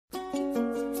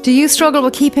Do you struggle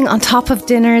with keeping on top of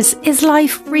dinners? Is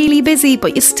life really busy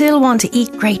but you still want to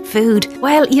eat great food?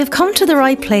 Well, you've come to the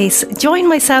right place. Join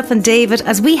myself and David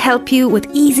as we help you with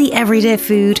easy everyday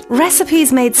food,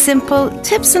 recipes made simple,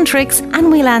 tips and tricks, and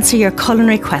we'll answer your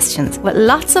culinary questions with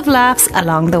lots of laughs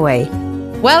along the way.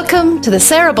 Welcome to the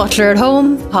Sarah Butler at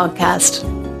Home podcast.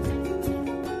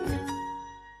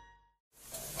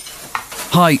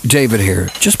 Hi, David here.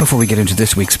 Just before we get into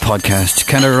this week's podcast,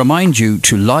 can I remind you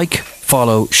to like,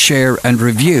 follow, share and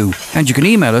review, and you can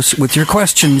email us with your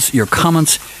questions, your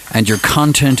comments and your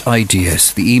content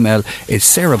ideas. The email is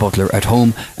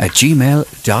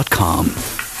sarahbutlerathome@gmail.com.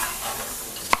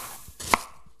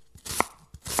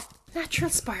 Natural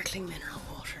sparkling mineral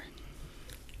water.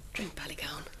 Drink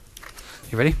Ballygown.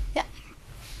 You ready? Yeah.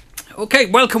 Okay,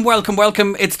 welcome.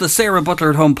 It's the Sarah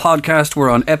Butler at Home podcast. We're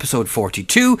on episode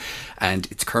 42 and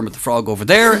it's Kermit the Frog over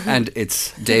there and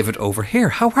it's David over here.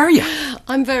 How are you?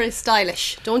 I'm very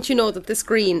stylish. Don't you know that this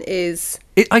green is...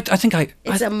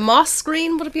 It's a moss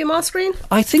green. Would it be a moss green?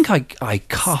 I think I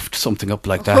coughed something up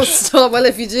like that. Oh, stop. Well,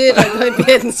 if you did, I might be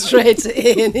heading straight to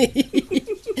A&E.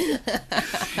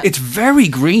 It's very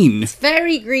green. It's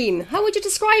very green. How would you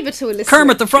describe it to a listener?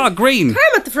 Kermit the Frog green.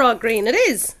 Kermit the Frog green, it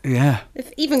is. Yeah.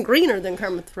 If even greener than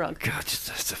Kermit the Frog. God,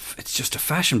 it's just a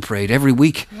fashion parade every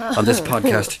week on this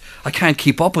podcast. I can't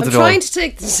keep up with I'm it all. trying to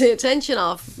take the attention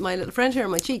off my little friend here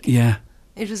on my cheek. Yeah.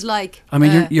 It was like... I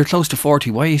mean, you're close to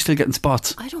 40. Why are you still getting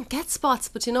spots? I don't get spots,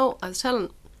 but you know, I was telling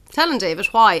David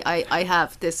why I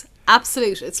have this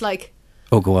absolute... It's like...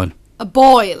 Oh, go on. A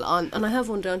boil on, and I have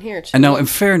one down here too. And now, in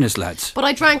fairness, lads... But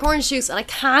I drank orange juice, and I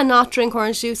cannot drink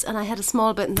orange juice, and I had a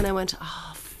small bit, and then I went,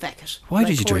 feck it. Why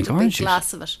did you drink orange juice? A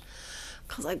glass of it.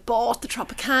 Because I bought the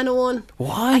Tropicana one.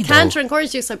 Why, I can't drink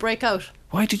orange juice, I break out.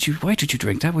 Why did you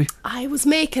drink that way? I was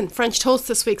making French toast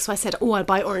this week, so I said, I'll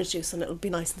buy orange juice, and it'll be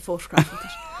nice and photograph with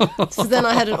it. So then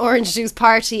I had an orange juice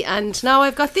party, and now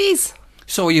I've got these.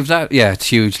 So you've that, yeah, it's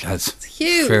huge, lads. It's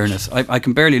huge. Fairness, I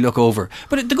can barely look over.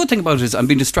 But the good thing about it is I'm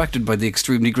being distracted by the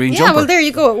extremely green jumper. Yeah, well, there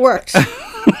you go, it worked.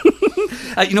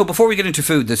 Before we get into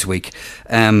food this week,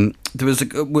 there was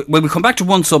we'll come back to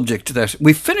one subject that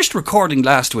we finished recording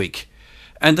last week.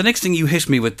 And the next thing you hit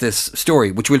me with this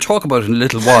story, which we'll talk about in a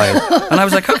little while. And I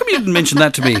was like, how come you didn't mention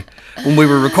that to me when we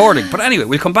were recording? But anyway,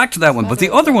 we'll come back to that one. But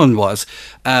the other one was,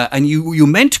 and you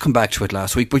meant to come back to it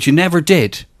last week, but you never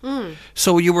did.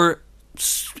 So you were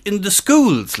in the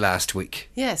schools last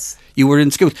week. Yes. You were in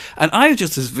schools. And I had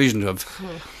just this vision of...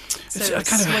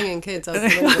 swinging kids out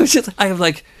the window. I have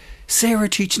like, Sarah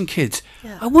teaching kids.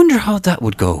 Yeah. I wonder how that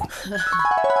would go.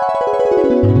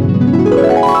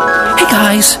 Hey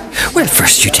guys, well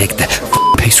first you take the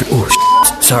pastry,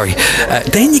 sorry,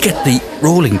 then you get the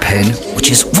rolling pin,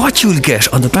 which is what you'll get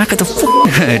on the back of the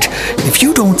head if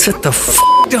you don't sit the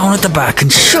down at the back and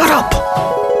shut up.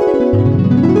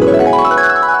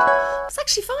 It's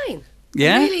actually fine.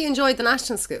 Yeah? I really enjoyed the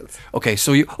national schools. Okay,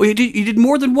 so you did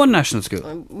more than one national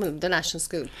school? Well, the national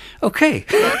school. Okay.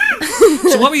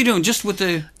 So what were you doing just with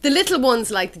the... The little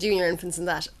ones, like the junior infants and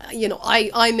that,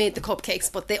 I made the cupcakes,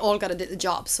 but they all got a little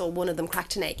job. So one of them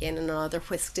cracked an egg in and another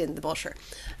whisked in the butter.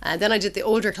 And then I did the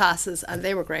older classes and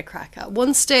they were great crack. At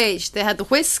one stage, they had the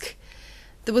whisk.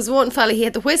 There was one fella, he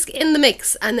had the whisk in the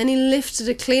mix and then he lifted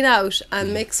it clean out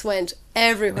and mix went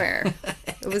everywhere.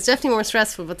 It was definitely more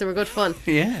stressful, but they were good fun.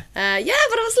 Yeah. But it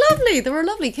was lovely. They were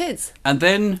lovely kids. And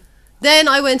then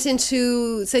I went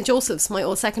into St. Joseph's, my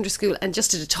old secondary school, and just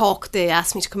did a talk. They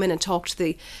asked me to come in and talk to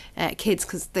the kids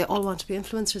because they all want to be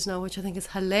influencers now, which I think is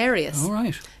hilarious. All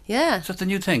right. Yeah. Is that the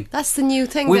new thing? That's the new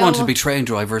thing. We want to be train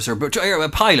drivers or a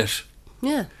pilot.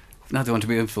 Yeah. Now they want to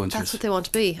be influencers. That's what they want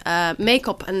to be.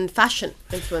 Makeup and fashion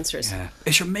influencers. Yeah.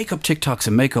 It's your makeup TikToks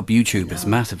and makeup YouTube is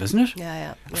massive, isn't it?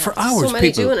 Yeah. For hours, so many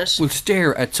people doing it. will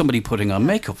stare at somebody putting on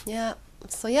makeup. Yeah.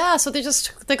 So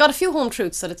they got a few home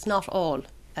truths that it's not all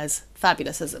as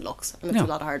fabulous as it looks, and it's a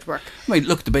lot of hard work. I mean,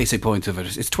 look, the basic point of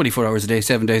it, it's 24 hours a day,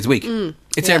 7 days a week.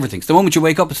 It's everything. It's the moment you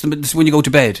wake up, it's when you go to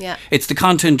bed. Yeah. It's the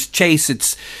content chase.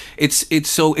 It's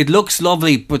so it looks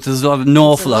lovely, but there's an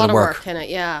awful lot of work in it.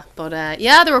 Yeah, but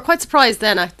they were quite surprised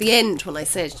then at the end when I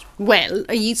said, "Well,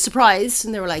 are you surprised?"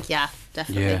 And they were like, "Yeah,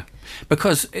 definitely." Yeah.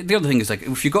 Because the other thing is, like,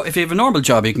 if you have a normal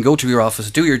job, you can go to your office,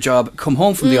 do your job, come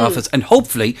home from the office, and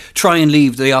hopefully try and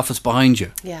leave the office behind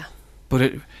you. Yeah.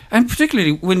 And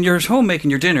particularly when you're at home making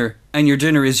your dinner, and your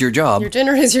dinner is your job. Your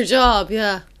dinner is your job,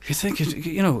 yeah. You think,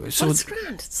 so it's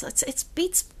grand. It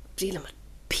beats dealing with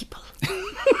people.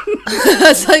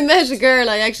 So I met a girl,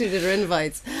 I actually did her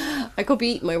invites. I could be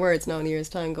eating my words now in a year's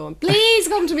time going, please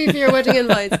come to me for your wedding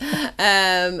invites.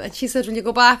 And she said, will you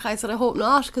go back? I said, I hope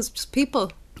not, because just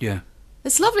people. Yeah.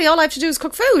 It's lovely, all I have to do is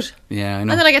cook food. Yeah, I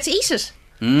know. And then I get to eat it.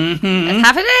 And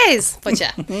happy days. But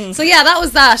yeah. So yeah, that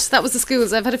was that. That was the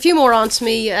schools. I've had a few more on to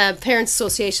me. Parents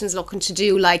associations looking to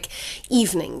do like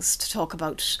evenings to talk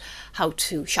about how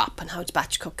to shop and how to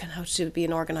batch cook and how to be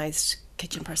an organised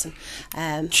kitchen person.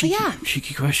 So yeah.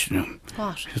 Cheeky question.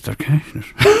 What? Is there cash in it?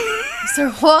 Is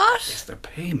there what? Is there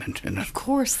payment in it? Of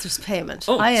course there's payment.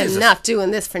 Oh, I am Jesus. not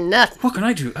doing this for nothing. What can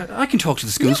I do? I can talk to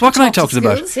the schools. You What can I talk talk to them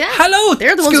about? schools, yeah. Hello,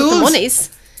 They're the ones schools. with the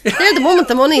monies. They're the one with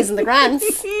the monies and the grants.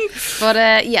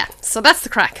 But yeah, so that's the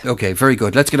crack. Okay, very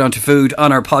good. Let's get on to food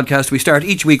on our podcast. We start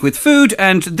each week with food,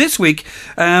 and this week,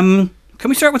 can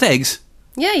we start with eggs?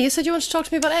 Yeah, you said you wanted to talk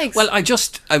to me about eggs. Well,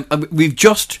 we've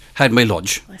just had my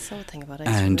lunch. I saw a thing about eggs.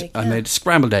 And for a week, I yeah. made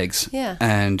scrambled eggs. Yeah.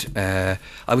 And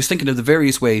I was thinking of the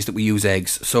various ways that we use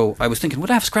eggs. So I was thinking, would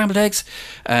I have scrambled eggs?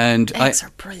 And Eggs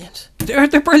are brilliant.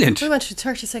 they're brilliant. We went through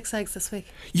 36 eggs this week.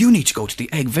 You need to go to the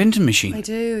egg vending machine. I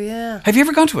do, yeah. Have you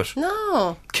ever gone to it?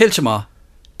 No. Kiltama,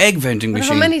 egg vending But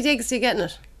machine. how many eggs do you get in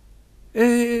it?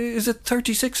 Is it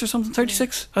 36 or something?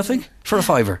 36, I think, for a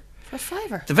fiver. For a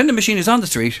fiver. The vending machine is on the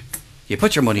street. You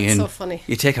put your money That's in. so funny.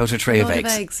 You take out a tray of Load of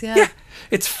eggs. eggs, yeah. Yeah,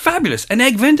 it's fabulous. An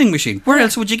egg vending machine. Where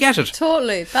else would you get it?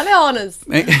 Totally. Ballyhonas.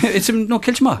 It's in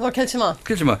Kiltama. Or Kiltama.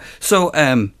 Kiltama. So,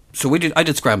 I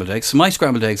did scrambled eggs. So my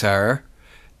scrambled eggs are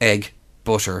egg,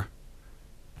 butter,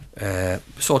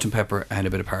 salt and pepper, and a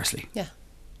bit of parsley. Yeah.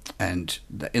 And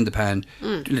in the pan, a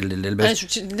little And bit.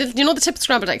 do you know the tip of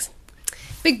scrambled eggs?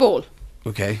 Big bowl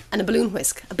Okay, and a balloon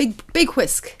whisk. A big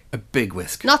whisk. a big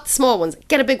whisk. Not the small ones.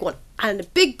 Get a big one. And a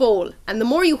big bowl. And the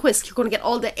more you whisk, you're going to get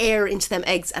all the air into them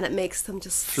eggs. And it makes them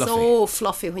just so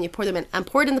fluffy when you pour them in. And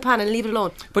pour it in the pan and leave it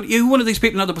alone. But you one of these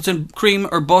people now that puts in cream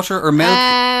or butter or milk?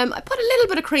 I put a little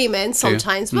bit of cream in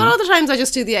sometimes. But other times I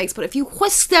just do the eggs. But if you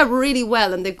whisk them really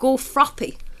well and they go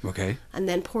frothy. Okay. And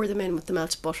then pour them in with the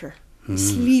melted butter.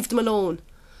 Just leave them alone.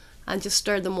 And just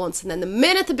stir them once. And then the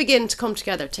minute they begin to come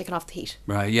together, take it off the heat.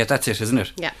 Right, yeah, that's it, isn't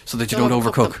it? Yeah. So that you don't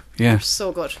overcook. them. Yeah. They're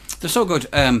so good. They're so good.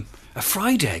 A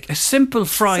fried egg. A simple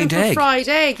fried egg. Fried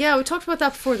egg. Yeah, we talked about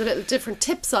that before, the little different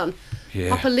tips on.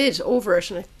 Yeah. Pop a lid over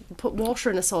it and put water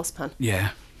in a saucepan. Yeah.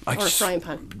 Or a frying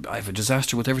pan. I have a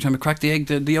disaster with every time I crack the egg,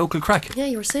 the yolk will crack. Yeah,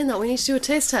 you were saying that. We need to do a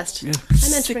taste test. Yeah, I meant to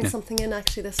sickening. bring something in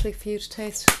actually this week for you to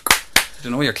taste. I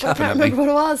don't know why you're I clapping can't at me. remember what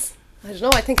it was. I don't know.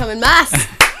 I think I'm in mass.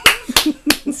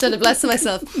 Instead of blessing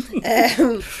myself.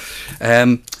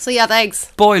 So yeah, the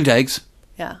eggs. Boiled eggs.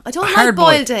 Yeah. I don't like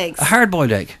boiled eggs. A hard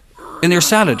boiled egg. In your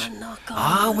salad. No,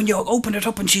 God. When you open it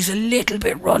up and she's a little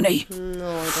bit runny. No, I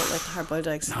don't like the hard boiled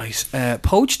eggs. Nice.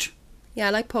 Poached. Yeah, I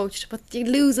like poached, but you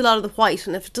lose a lot of the white,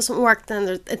 and if it doesn't work, then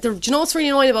do you know what's really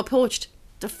annoying about poached?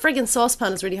 The friggin'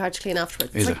 saucepan is really hard to clean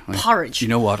afterwards. It's Is like it? porridge. You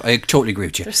know what? I totally agree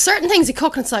with you. There's certain things you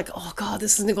cook and it's like, oh God,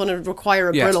 this isn't going to require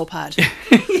a Yes. Brillo pad.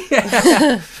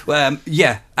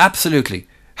 Yeah, absolutely.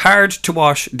 Hard to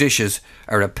wash dishes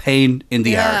are a pain in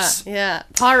the arse. Yeah,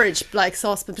 porridge like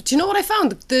saucepan. But do you know what I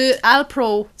found? The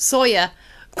Alpro soya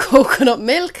coconut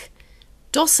milk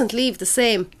doesn't leave the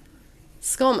same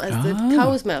scum as the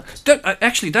cow's milk.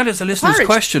 Actually, that is a listener's Porridge.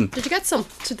 question. Did you get some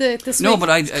this No, week? but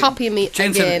I copying me Jane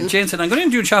again. Jane said I'm going to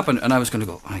do shopping, and I was going to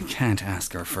go. I can't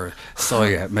ask her for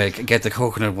soya milk. Get the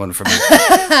coconut one for me.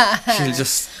 She'll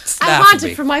just I laugh want at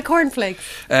me. it for my cornflakes.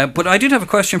 But I did have a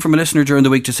question from a listener during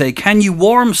the week to say, can you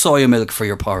warm soya milk for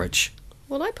your porridge?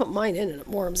 Well, I put mine in and it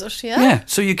warms it. Yeah. Yeah,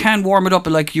 so you can warm it up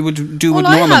like you would do Well,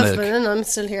 with I normal have milk. been, and I'm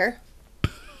still here.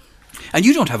 And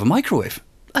you don't have a microwave.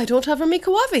 I don't have a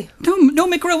microwave. No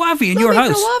microwave in your house.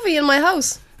 Microwave in my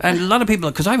house. And a lot of people,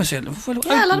 because I was saying, well,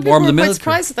 Yeah, a lot I'd of people warm were the quite milk.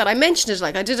 surprised at that. I mentioned it,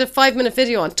 like I did a 5-minute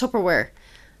video on Tupperware,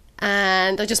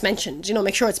 and I just mentioned,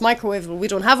 make sure it's microwavable. We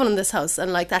don't have one in this house,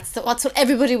 and like that's what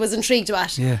everybody was intrigued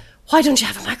about. Yeah. Why don't you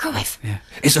have a microwave? Yeah.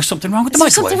 Is there something wrong with Is the there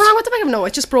microwave? something wrong with the microwave? No,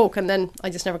 it just broke, and then I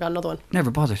just never got another one.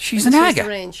 Never bothered. She's an Change the aga.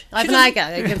 range. I have an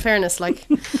aga, in fairness, like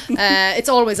it's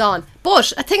always on.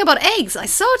 But a thing about eggs, I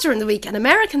saw during the week an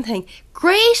American thing: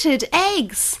 grated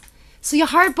eggs. So you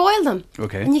hard boil them,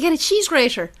 Okay. and you get a cheese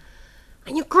grater,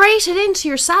 and you grate it into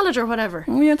your salad or whatever.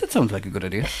 Oh yeah, that sounds like a good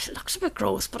idea. It looks a bit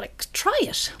gross, but I could try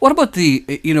it. What about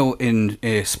in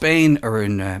Spain or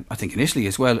in, I think in Italy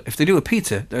as well, if they do a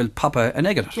pizza, they'll pop an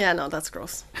egg in it. Yeah, no, that's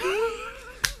gross.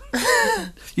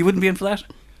 You wouldn't be in for that?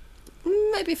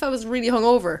 Maybe if I was really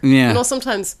hungover. Yeah.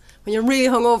 Sometimes when you're really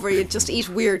hungover, you just eat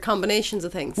weird combinations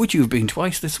of things. Would you have been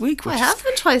twice this week? I have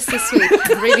been twice this week.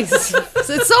 Really, so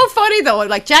it's so funny though.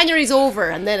 Like January's over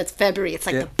and then it's February. It's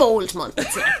like the bold month.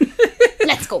 It's like,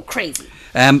 let's go crazy.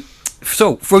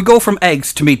 So, we'll go from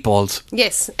eggs to meatballs.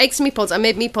 Yes, eggs and meatballs. I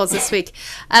made meatballs this week,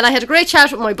 and I had a great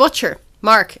chat with my butcher,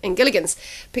 Mark in Gilligan's,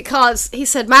 because he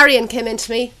said Marion came in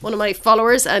to me, one of my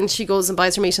followers, and she goes and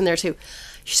buys her meat in there too.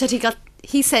 She said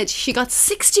he said she got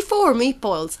 64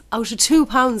 meatballs out of 2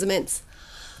 pounds of mince.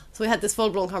 So we had this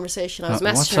full-blown conversation. I was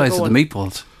messaging What her size are going, the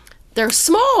meatballs? they're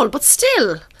small, but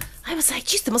still. I was like,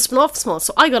 geez, they must have been awful small.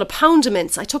 So I got a pound of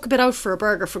mince. I took a bit out for a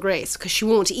burger for Grace because she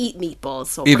won't eat meatballs.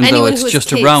 So Even for though anyone it's who has just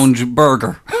kids, a round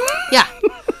burger. Yeah.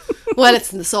 Well,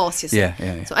 it's in the sauce, you see.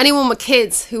 Yeah. So anyone with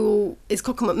kids who is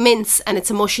cooking with mince and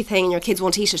it's a mushy thing and your kids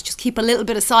won't eat it, just keep a little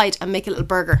bit aside and make a little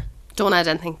burger. Don't add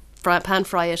anything. Pan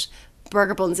fry it.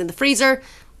 Burger buns in the freezer.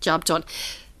 Job done.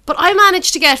 But I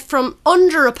managed to get from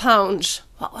under a pound,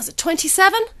 what was it,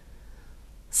 27?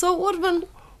 So it would have been...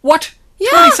 What? Yeah,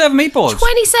 27 meatballs?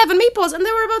 27 meatballs, and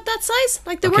they were about that size.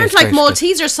 Like, they Okay, weren't it's like great.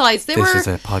 Malteser size. They This were is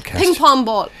a podcast. ping pong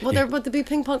ball. Well, would they be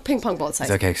ping pong ball size?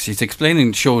 It's okay, she's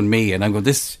explaining, showing me, and I'm going,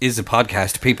 this is a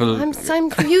podcast. People...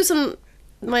 I'm using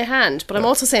my hand, but I'm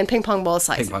also saying ping pong ball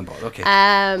size. Ping pong ball,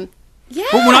 okay. Yeah.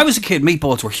 But when I was a kid,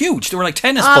 meatballs were huge. They were like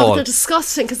tennis But balls. they're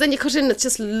disgusting because then you cut in, it's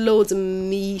just loads of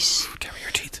meat. Terrier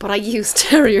teeth. But I use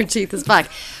terrier teeth as back.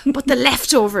 But the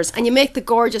leftovers, and you make the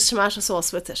gorgeous tomato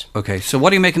sauce with it. Okay, so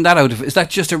what are you making that out of? Is that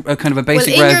just a kind of a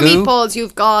basic Well, in ragu? your meatballs,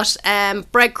 you've got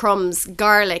breadcrumbs,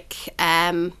 garlic,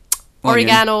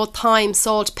 oregano, thyme,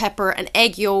 salt, pepper, an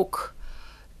egg yolk,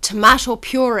 tomato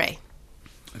puree.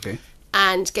 Okay.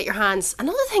 And get your hands.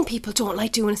 Another thing people don't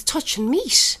like doing is touching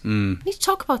meat. We need to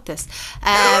talk about this.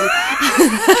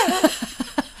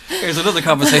 Here's another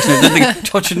conversation. I didn't think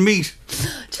touching meat.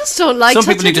 Just don't like. Some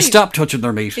people touching need to meat. stop touching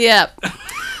their meat. Yeah.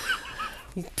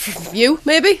 You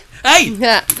maybe. Hey!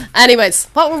 Yeah. Anyways,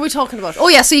 what were we talking about? Oh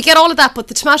yeah, so you get all of that, but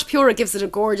the tomato puree gives it a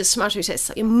gorgeous tomato taste.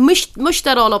 So you mush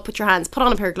that all up with your hands. Put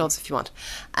on a pair of gloves if you want,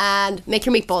 and make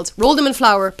your meatballs. Roll them in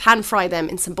flour, pan fry them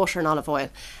in some butter and olive oil,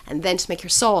 and then to make your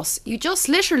sauce, you just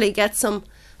literally get an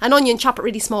onion, chop it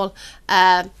really small,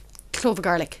 clove of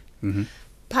garlic,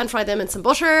 pan fry them in some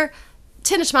butter,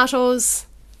 tin of tomatoes,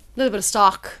 a little bit of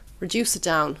stock, reduce it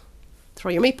down,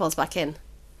 throw your meatballs back in.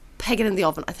 Peg it in the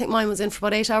oven. I think mine was in for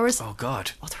about 8 hours. Oh,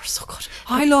 God. Oh, they were so good.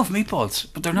 I love meatballs,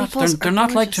 but they're not Meatballs they're are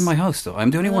not liked gorgeous. in my house, though. I'm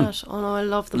the only one. Right. Oh no, I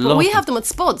love them. But Love we them. have them with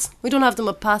spuds. We don't have them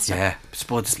with pasta. Yeah,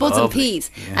 spuds Spuds and lovely.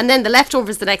 peas. Yeah. And then the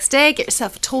leftovers the next day, get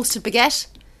yourself a toasted baguette.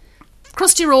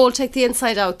 Crusty roll, take the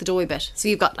inside out, the doughy bit. So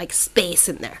you've got like space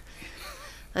in there.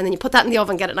 And then you put that in the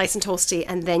oven, get it nice and toasty,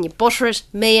 and then you butter it,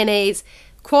 mayonnaise,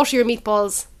 quarter your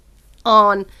meatballs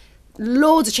on,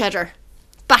 loads of cheddar,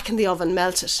 back in the oven,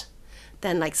 melt it.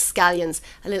 Then like scallions,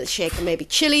 a little shake of maybe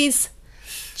chili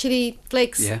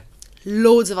flakes, Yeah.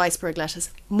 loads of iceberg lettuce,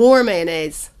 more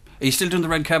mayonnaise. Are you still doing the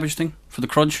red cabbage thing for the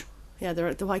crunch? Yeah,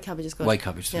 the white cabbage is good. White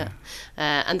cabbage, yeah.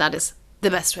 And that is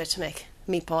the best way to make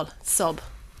meatball sub.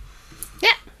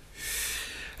 Yeah.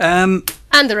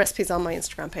 And the recipe's on my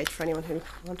Instagram page for anyone who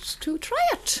wants to try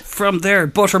it. From there,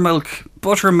 buttermilk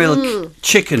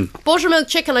chicken. Buttermilk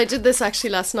chicken, I did this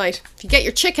actually last night. If you get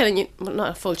your chicken and well,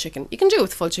 not a full chicken, you can do it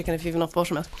with full chicken if you have enough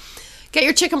buttermilk. Get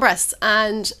your chicken breasts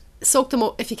and soak them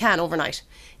up, if you can, overnight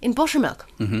in buttermilk.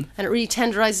 And it really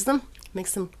tenderises them,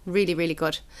 makes them really, really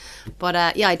good.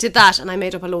 But yeah, I did that and I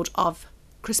made up a load of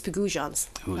crispy goujons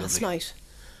last night.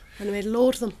 And I made a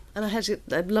load of them. And I had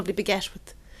a lovely baguette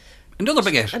with... Another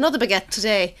baguette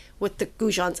today with the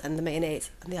goujons and the mayonnaise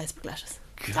and the iceberg lettuce.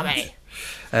 Yummy.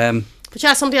 Um, But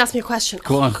yeah, somebody asked me a question.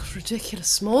 Go on.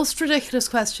 Ridiculous, most ridiculous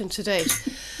question to date.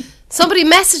 Somebody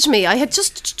messaged me. I had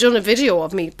just done a video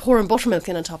of me pouring buttermilk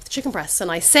in on top of the chicken breasts, and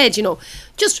I said,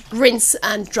 just rinse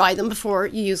and dry them before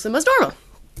you use them as normal.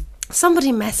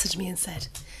 Somebody messaged me and said,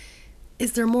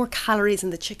 is there more calories in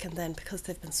the chicken then because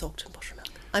they've been soaked in buttermilk?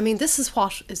 I mean, this is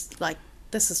what's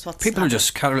people are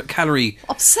just calorie...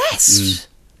 obsessed.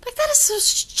 Like, that is the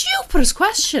stupidest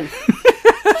question.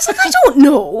 I was like, I don't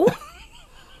know.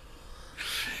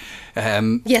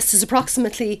 Yes, there's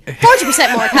approximately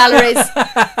 40% more calories.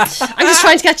 I'm just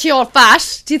trying to get you all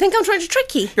fat. Do you think I'm trying to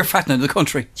trick you? You're fattening the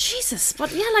country. Jesus,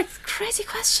 but yeah, like crazy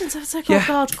questions. I was like, Yeah. oh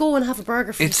God, go and have a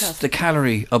burger for It's yourself. the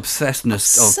calorie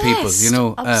obsessedness of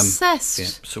people, Obsessed. Yeah,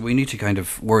 so we need to kind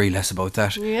of worry less about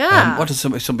that. Yeah. What does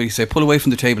somebody say? Pull away from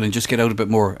the table and just get out a bit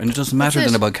more, and it doesn't matter That's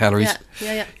it. then about calories.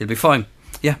 Yeah. You'll be fine.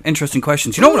 Yeah, interesting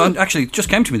questions. You know what? Actually, just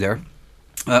came to me there.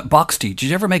 Box tea. Did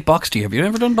you ever make box tea? Have you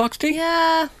ever done box tea?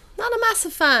 Yeah, not a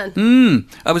massive fan.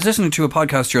 I was listening to a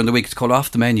podcast during the week. It's called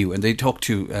Off the Menu, and they talk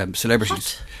to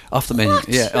celebrities. Off the Menu. What?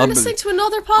 Yeah, You're listening to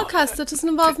another podcast that doesn't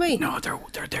involve me. No,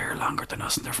 they're there longer than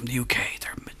us, and they're from the UK.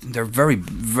 They're very,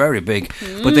 very big.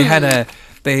 But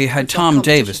they had Tom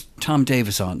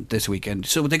Davis on this weekend.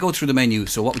 So they go through the menu.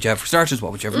 So what would you have for starters?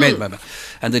 What would you have for main?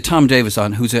 And they Tom Davis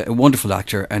on, who's a wonderful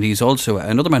actor, and he's also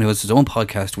another man who has his own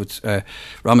podcast with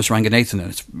Ramesh Ranganathan, and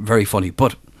it's very funny.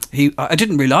 But I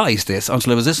didn't realise this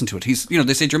until I was listening to it. He's,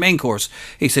 they said your main course.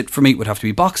 He said for me it would have to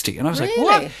be box tea, and I was like,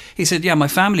 what? He said, yeah, my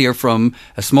family are from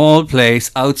a small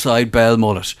place outside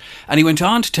Belmullet, and he went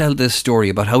on to tell this story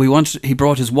about how he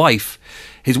brought his wife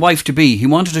to be. He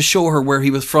wanted to show her where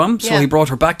he was from, so he brought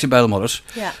her back to Belmullet.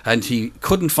 Yeah. And he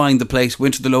couldn't find the place.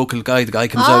 Went to the local guy. The guy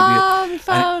comes out. We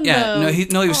found him.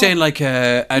 He was saying like,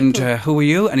 who are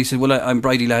you? And he said, well, I'm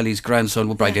Bridie Lally's grandson.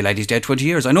 Well, Bridie Lally's dead 20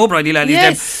 years. I know Bridie Lally's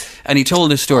dead. And he told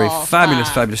this story,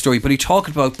 fabulous story. But he talked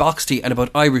about box tea and about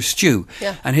Irish stew.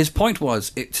 Yeah. And his point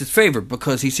was, it's his favourite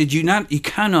because he said you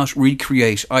cannot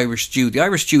recreate Irish stew. The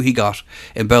Irish stew he got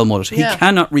in Belmullet, he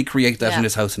cannot recreate that in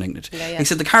his house in England. Yeah. He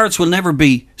said the carrots will never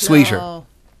be sweeter. No.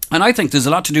 And I think there's a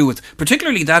lot to do with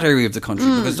particularly that area of the country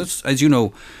because that's, as you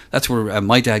know, that's where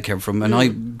my dad came from, and I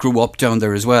grew up down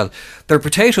there as well. Their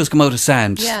potatoes come out of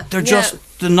sand. Yeah. They're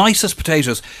just the nicest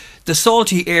potatoes. The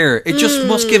salty air, it just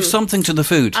must give something to the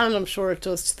food. And I'm sure it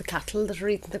does to the cattle that are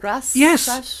eating the grass.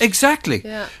 Yes, exactly.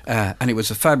 Yeah. And it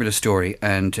was a fabulous story.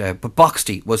 And but box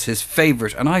tea was his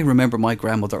favourite. And I remember my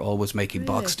grandmother always making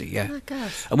box tea. Yeah, Oh,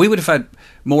 God. and we would have had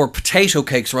more potato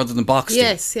cakes rather than box tea.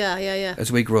 Yes, yeah.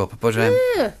 As we grew up, but.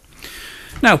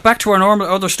 Now back to our normal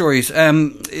other stories.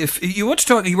 If you want to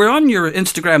talk, you were on your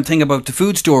Instagram thing about the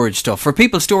food storage stuff for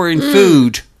people storing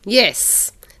food.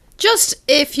 Yes. Just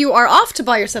if you are off to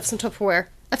buy yourself some Tupperware,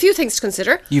 a few things to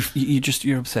consider.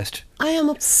 You're obsessed. I am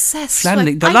obsessed.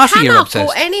 Flannery, the lot of you are I obsessed.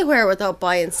 cannot go anywhere without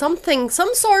buying something,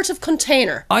 some sort of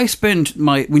container. I spend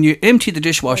when you empty the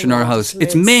dishwasher in our house,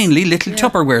 it's lids. mainly little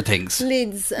Tupperware things.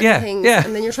 Lids and Yeah, things. yeah.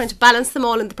 And then you're trying to balance them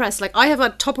all in the press. Like I have a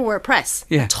Tupperware press.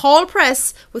 Yeah. A tall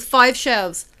press with 5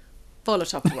 shelves full of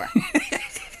Tupperware.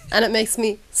 And it makes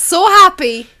me so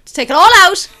happy to take it all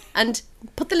out and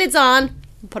put the lids on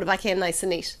and put it back in nice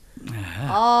and neat.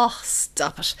 Oh,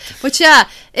 stop it. But yeah,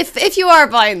 if you are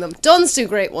buying them, Dunn's do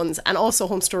great ones, and also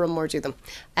Home Store and more do them.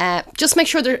 Just make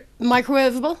sure they're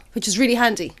microwavable, which is really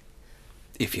handy.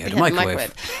 If you had You a have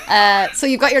microwave. So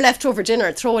you've got your leftover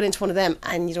dinner, throw it into one of them,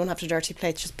 and you don't have to dirty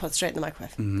plate, just put it straight in the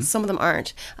microwave. Mm-hmm. Some of them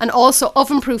aren't. And also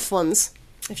oven-proof ones.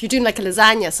 If you're doing like a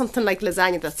lasagna, something like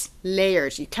lasagna that's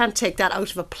layered, you can't take that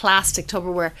out of a plastic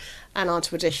Tupperware and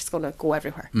onto a dish. It's going to go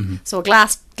everywhere. Mm-hmm. So a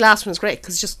glass one is great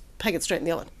because you just peg it straight in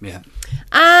the oven. Yeah.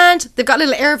 And they've got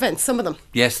little air vents, some of them,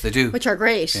 Yes, they do. which are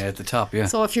great. Yeah, at the top, yeah.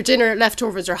 So if your dinner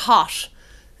leftovers are hot,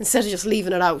 instead of just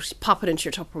leaving it out, you pop it into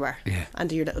your Tupperware and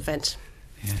do your little vent.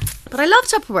 Yeah. But I love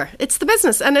Tupperware. It's the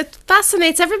business, and it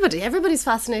fascinates everybody. Everybody's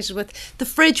fascinated with the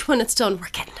fridge when it's done. We're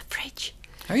getting a fridge.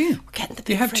 Are you? We're getting the big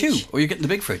You have fridge. 2, or you're getting the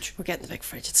big fridge? We're getting the big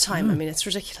fridge. It's time. I mean, it's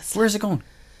ridiculous. Where's it going?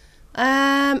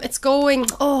 It's going...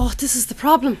 Oh, this is the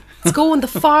problem. It's going the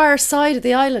far side of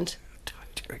the island.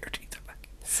 Your teeth are back.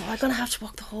 So I'm going to have to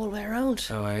walk the whole way around.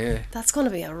 Oh, yeah. That's going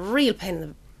to be a real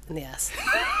pain in the ass.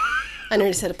 I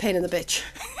nearly said a pain in the bitch.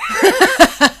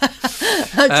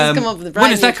 I've just come up with a brand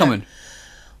When is new that term. coming?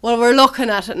 Well, we're looking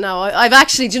at it now. I've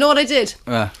actually... Do you know what I did?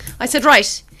 I said,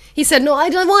 right. He said, no, I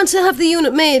don't want to have the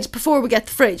unit made before we get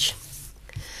the fridge.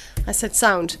 I said,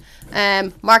 sound.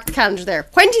 Mark the calendar there.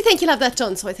 When do you think you'll have that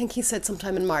done? So I think he said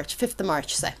sometime in March, 5th of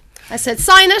March, say. I said,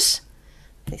 sign it.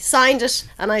 They signed it.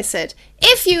 And I said,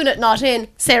 if unit not in,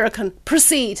 Sarah can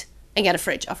proceed and get a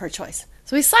fridge of her choice.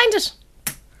 So he signed it.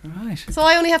 Right. So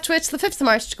I only have to wait till the 5th of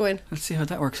March to go in. Let's see how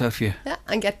that works out for you. Yeah,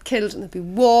 and get killed, and there'll be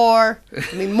war,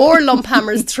 there'll be more lump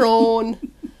hammers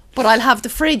thrown, but I'll have the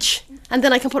fridge, and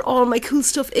then I can put all my cool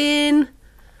stuff in.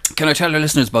 Can I tell our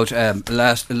listeners about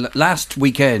last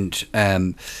weekend?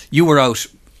 You were out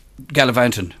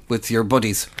gallivanting with your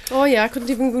buddies. Oh yeah, I couldn't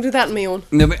even go do that on my own.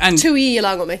 No, and 2E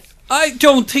along with me. I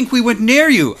don't think we went near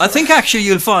you. I think actually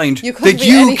you'll find You couldn't that be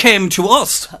you any- came to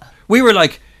us. We were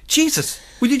like, Jesus,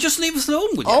 will you just leave us alone?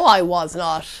 Would you? Oh, I was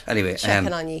not. Anyway,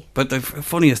 Checking on ye. But the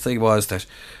funniest thing was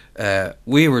that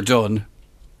we were done,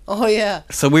 Oh yeah.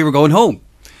 so we were going home.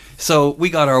 So we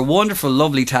got our wonderful,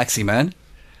 lovely taxi man,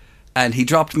 and he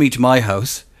dropped me to my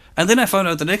house. And then I found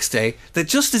out the next day that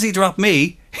just as he dropped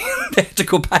me, they had to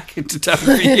go back into town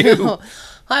for you.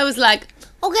 I was like,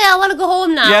 okay, I want to go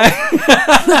home now.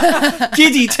 Yeah.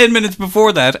 Giddy 10 minutes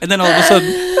before that, and then all of a sudden,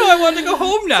 "Oh, I want to go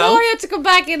home now." So I had to go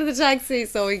back into the taxi,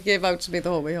 so he gave out to me the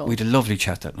whole way home. We had a lovely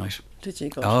chat that night. Did you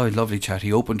go? Oh, a lovely chat.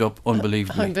 He opened up I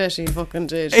unbelievably. bet he fucking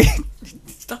did.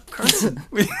 Stop cursing.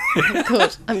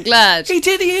 Good. I'm glad. He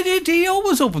did. He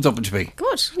always opens up to me.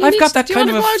 Good. I've got that do you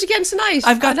kind want of to a go out again tonight?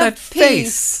 I've got I'd that have face.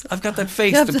 peace. I've got that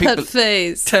face You have that that people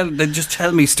face. they just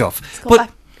tell me stuff. go But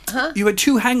back. Huh? you had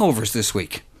 2 hangovers this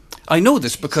week. I know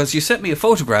this because you sent me a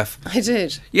photograph I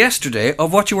did. yesterday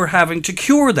of what you were having to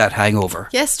cure that hangover.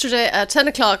 Yesterday at 10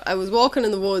 o'clock, I was walking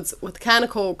in the woods with a can of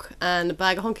Coke and a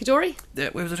bag of Hunky Dory.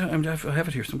 Where was it? I have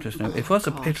it here someplace now.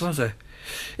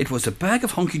 It was a bag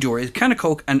of Hunky Dory, a can of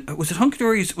Coke, and was it Hunky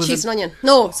Dory's? Cheese and onion.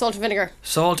 No, salt and vinegar.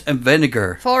 Salt and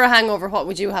vinegar. For a hangover, what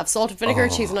would you have? Salt and vinegar,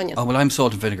 cheese and onion? Oh well, I'm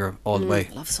salt and vinegar all the way.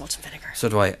 I love salt and vinegar. So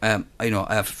do I. I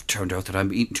have turned out that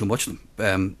I'm eating too much of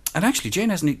them. And actually,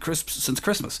 Jane hasn't eaten crisps since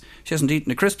Christmas. She hasn't eaten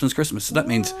a crisp since Christmas. So that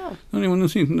means anyone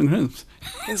who's eaten the crisps.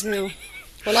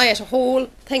 Well, I ate a whole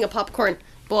thing of popcorn,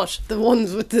 but the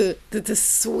ones with the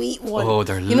sweet one. Oh,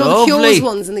 they're you know, lovely. the Kyo's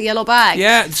ones in the yellow bag.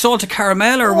 Yeah, salted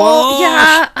caramel or Oh, what?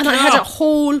 yeah, and I had a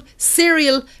whole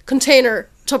cereal container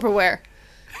Tupperware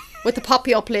with the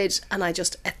poppy up lid, and I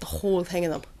just ate the whole thing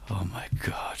of them. Oh my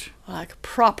God. Like a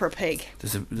proper pig.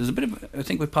 There's a bit of, I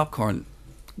think with popcorn,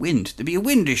 wind. There'd be a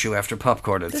wind issue after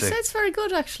popcorn, I'd They say. say it's very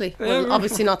good, actually. Well,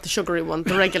 obviously not the sugary one.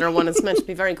 The regular one is meant to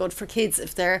be very good for kids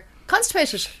if they're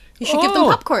constipated. You should give them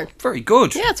popcorn. Very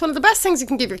good. Yeah, it's one of the best things you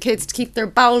can give your kids to keep their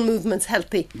bowel movements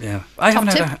healthy. Yeah, I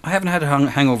haven't tip. had a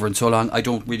hangover in so long. I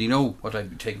don't really know what I'd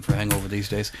be taking for a hangover these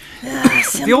days.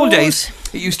 Yes, The old days,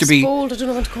 it used to be. Old, I don't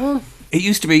know when to go home. It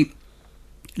used to be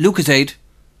Lucozade,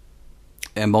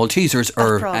 Maltesers,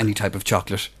 or Frog. any type of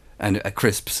chocolate and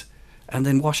crisps, and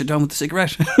then wash it down with a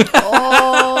cigarette.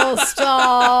 Oh,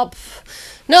 stop.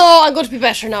 No, I'm going to be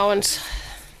better now and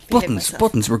behave myself.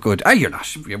 Buttons were good. You're not.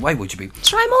 Why would you be?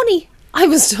 Try money. I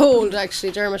was told,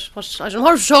 actually, Dermot, I don't know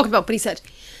what we're talking about, but he said,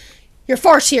 you're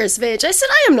 40 years of age. I said,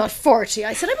 I am not 40.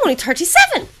 I said, I'm only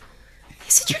 37.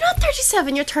 He said, you're not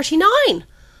 37, you're 39. I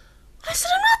said,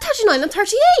 I'm not 39, I'm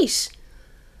 38.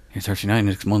 You're 39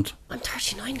 next month. I'm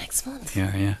 39 next month.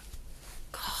 Yeah.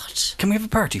 God. Can we have a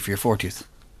party for your 40th?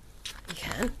 You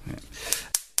can.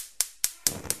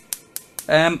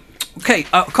 Okay,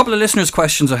 a couple of listeners'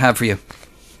 questions I have for you.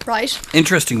 Right.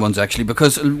 Interesting ones, actually,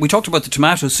 because we talked about the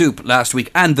tomato soup last week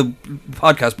and the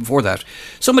podcast before that.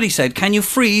 Somebody said, can you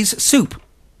freeze soup?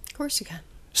 Of course you can.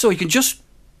 So you can just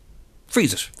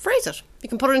freeze it. Freeze it. You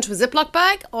can put it into a Ziploc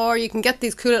bag, or you can get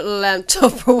these cool little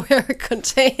Tupperware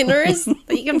containers that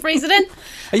you can freeze it in.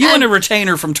 Are you on a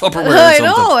retainer from Tupperware or I something?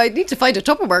 know, I need to find a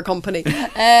Tupperware company.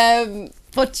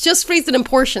 But just freeze it in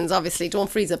portions, obviously. Don't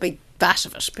freeze a big vat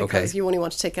of it, because you only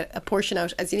want to take a portion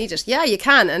out as you need it. Yeah, you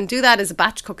can, and do that as a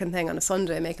batch cooking thing on a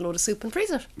Sunday. Make a load of soup and freeze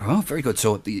it. Oh, very good.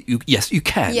 So, yes, you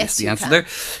can. Yes, is the you answer can. there.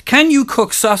 Can you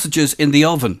cook sausages in the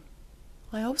oven?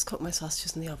 I always cook my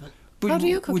sausages in the oven. How do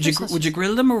you cook would your you sausages? Would you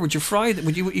grill them or would you fry them?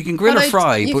 You can grill Well, or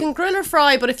fry. You but can grill or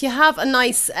fry, but if you have a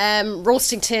nice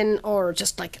roasting tin or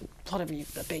just like whatever,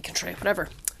 a bacon tray, whatever,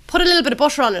 put a little bit of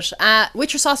butter on it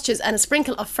with your sausages and a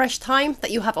sprinkle of fresh thyme that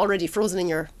you have already frozen in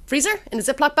your freezer in a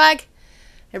Ziploc bag.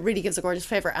 It really gives a gorgeous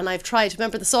flavour. And I've tried,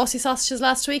 remember the saucy sausages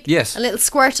last week? Yes. A little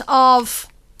squirt of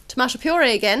tomato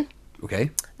puree again. Okay.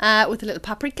 With a little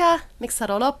paprika. Mix that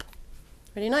all up.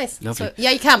 Really nice. Lovely. So,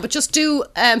 yeah, you can, but just do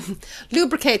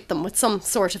lubricate them with some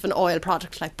sort of an oil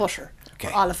product like butter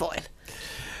or olive oil.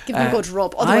 Give them a good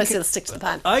rub, otherwise they'll stick to the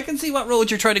pan. I can see what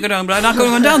road you're trying to go down, but I'm not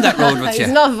going down that road with you.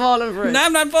 He's not falling for it. No,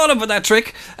 I'm not falling for that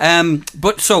trick.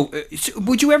 But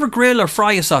would you ever grill or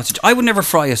fry a sausage? I would never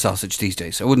fry a sausage these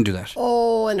days. I wouldn't do that.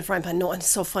 Oh, in a frying pan. No, and it's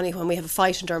so funny when we have a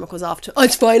fight and Dermot goes off to,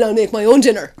 it's fine, I'll make my own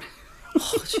dinner.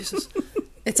 Oh, Jesus.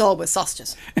 It's always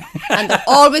sausages. And they're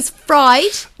always fried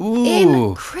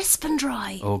in crisp and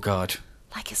dry. Oh, God.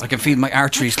 Like his I can feel my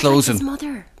arteries closing. His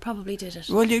mother probably did it.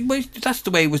 Well, that's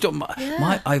the way it was done.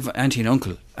 I've an auntie and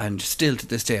uncle, and still to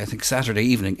this day, I think Saturday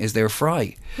evening is their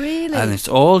fry. Really? And it's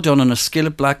all done on a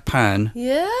skillet black pan.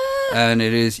 Yeah. And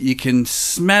it is, you can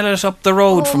smell it up the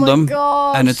road from my them.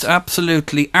 God. And it's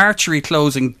absolutely artery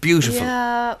closing beautiful.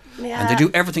 Yeah. And they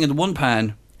do everything in the one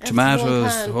pan.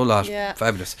 Tomatoes, the whole lot. Yeah.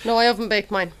 Fabulous. No, I oven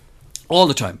bake mine. All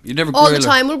the time. You never grill All the or-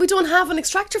 time. Well, we don't have an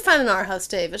extractor fan in our house,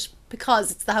 David, because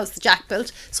it's the house that Jack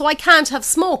built. So I can't have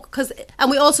smoke.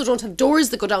 And we also don't have doors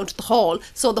that go down to the hall.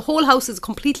 So the whole house is a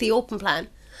completely open plan.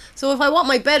 So if I want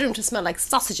my bedroom to smell like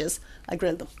sausages, I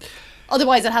grill them.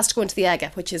 Otherwise, it has to go into the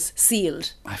Aga, which is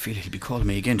sealed. I feel he'll be calling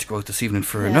me again to go out this evening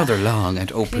for another long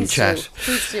and open Please chat. do.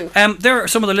 Please do. There are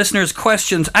some of the listeners'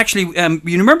 questions. Actually,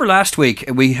 you remember last week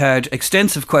we had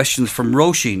extensive questions from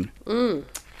Roisin.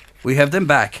 We have them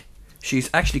back. She's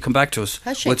actually come back to us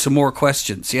Has she? with some more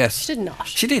questions. Yes. She did not.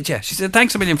 She did, yeah. She said,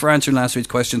 thanks a million for answering last week's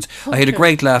questions. I had a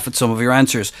great laugh at some of your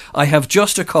answers. I have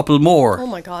just a couple more. Oh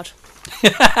my God.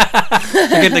 You're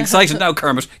getting excited now,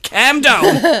 Kermit. Calm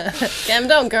down. Calm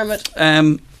down, Kermit.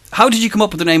 How did you come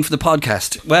up with the name for the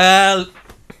podcast? Well,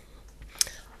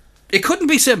 it couldn't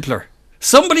be simpler.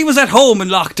 Somebody was at home in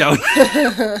lockdown,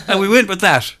 and we went with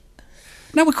that.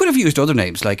 Now, we could have used other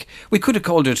names, like we could have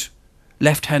called it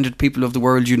Left-Handed People of the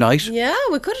World Unite, Yeah,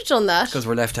 we could have done that. because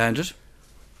we're left-handed.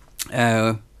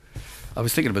 I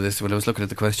was thinking about this when I was looking at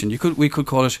the question. We could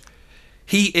call it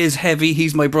He Is Heavy,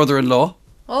 He's My Brother-in-Law.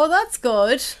 Oh, that's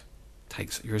good.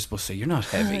 Thanks, you're supposed to say you're not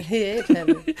heavy. He is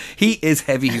heavy. He is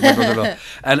heavy, he's my brother-in-law.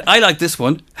 And I like this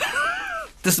one.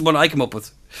 This is one I come up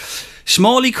with.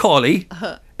 Smally Cawley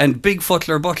and Big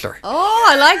Footler Butler. Oh,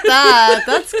 I like that.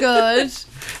 That's good.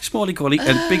 Smally Cawley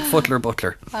and Big Footler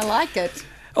Butler. I like it.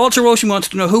 Also, Roisin wants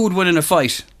to know who would win in a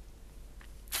fight.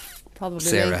 Probably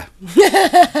Sarah.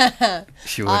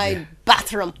 She would. I'd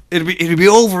batter him. It'd be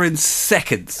over in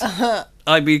seconds.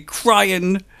 I'd be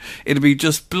crying. It'd be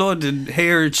just blood and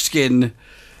hair and skin,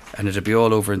 and it'd be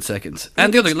all over in seconds.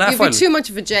 And the other laugh. You'd be too much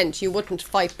of a gent. You wouldn't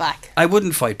fight back. I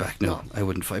wouldn't fight back. No, I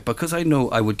wouldn't fight because I know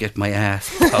I would get my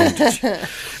ass pounded.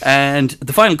 And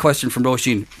the final question from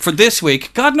Roisin for this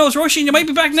week. God knows, Roisin, you might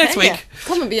be back next Yeah. week.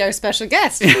 Come and be our special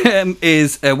guest.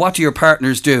 Is what do your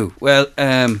partners do? Well,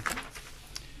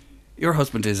 your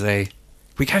husband is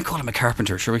we can't call him a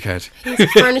carpenter, sure we can't. He's a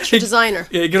furniture designer.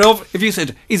 Yeah, get over. If you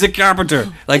said he's a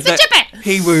carpenter, like He's a that, chippy.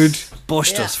 he would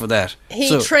bust Yeah. us for that.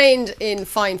 He trained in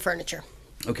fine furniture.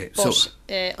 Okay, But so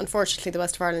unfortunately, the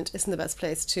west of Ireland isn't the best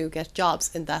place to get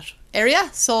jobs in that area.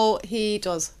 So he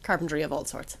does carpentry of all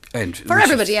sorts. and For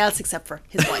everybody else except for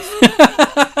his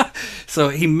wife. So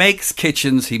he makes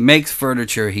kitchens, he makes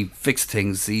furniture, he fixes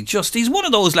things. He's one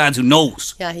of those lads who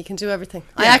knows. Yeah, he can do everything.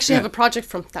 I Yeah, actually yeah. have a project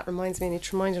from that reminds me. I need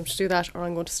to remind him to do that, or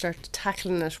I'm going to start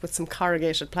tackling it with some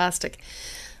corrugated plastic.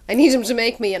 I need him to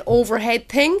make me an overhead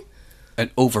thing.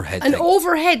 An overhead An thing.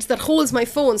 overhead that holds my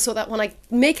phone so that when I'm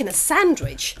making a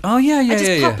sandwich, Oh yeah, I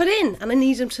just pop yeah. it in, and I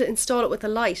need him to install it with a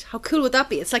light. How cool would that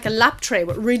be? It's like a lap tray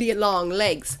with really long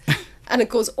legs, and it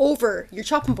goes over your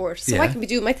chopping board, so Yeah. I can be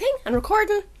doing my thing and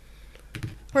recording.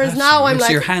 Whereas now I'm so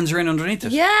like, your hands are in underneath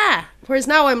it. yeah. Whereas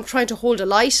now I'm trying to hold a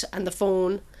light and the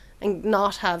phone and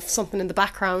not have something in the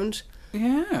background.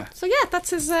 Yeah. So yeah, that's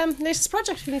his latest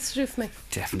project he needs to do for me.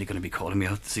 Definitely going to be calling me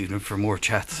out this evening for more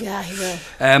chats. Yeah, he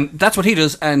will. That's what he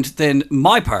does, and then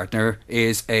my partner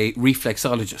is a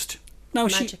reflexologist. Now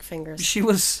Magic fingers. She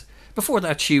was before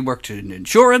that. She worked in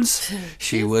insurance.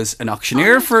 She was an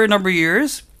auctioneer for a number of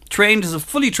years. Trained as a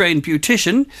fully trained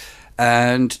beautician,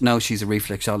 and now she's a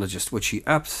reflexologist, which she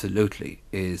absolutely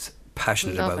is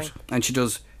passionate Lovely. about. And she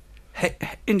does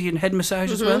Indian head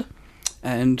massage as well.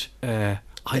 And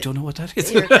I don't know what that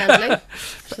is. Ear candling.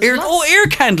 Ear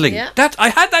candling. Yeah. That I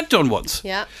had that done once.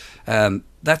 Yeah.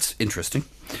 That's interesting.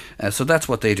 So that's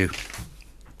what they do.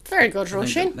 Very good,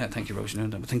 Roisin. Thank you,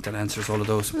 Roisin. I think that answers all of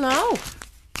those. No.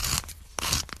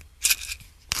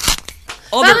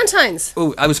 Other- Valentine's.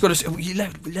 Oh, I was going to say, you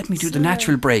let me do the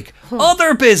natural break.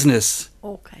 Other business.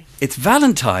 Okay. It's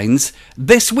Valentine's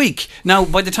this week. Now,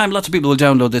 by the time lots of people will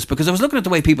download this, because I was looking at the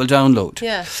way people download.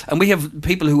 Yeah. And we have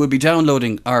people who will be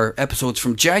downloading our episodes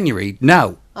from January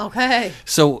now. Okay.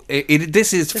 So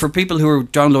this is for people who are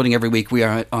downloading every week. We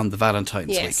are on the Valentine's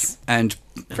Yes. week. And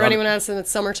For anyone else and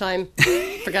it's summertime,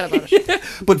 forget about it.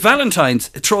 But Valentine's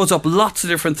throws up lots of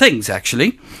different things,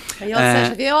 actually. Are you all set?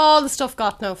 Have you all the stuff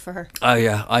got now for her? Oh,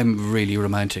 yeah, I'm really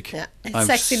romantic. Yeah. I'm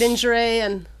Sexy lingerie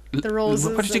and the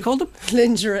roses. What did you call them?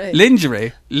 Lingerie.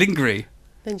 Lingerie. Lingerie.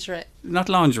 Lingerie. Not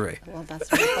lingerie. Well,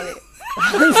 that's really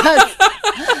funny.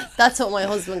 that's what my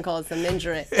husband calls them,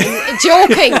 lingerie.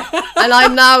 Joking, and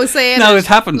I'm now saying No, it's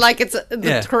happened. like it's the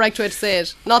Yeah. correct way to say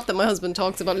it. Not that my husband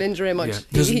talks about lingerie much.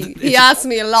 Yeah. He asks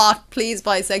me a lot. Please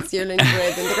buy sexier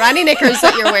lingerie than the granny knickers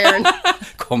that you're wearing.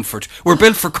 Comfort. We're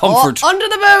built for comfort. Under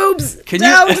the boobs, Can you-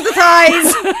 down to the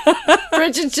thighs.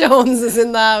 Bridget Jones is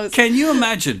in the house. Can you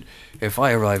imagine if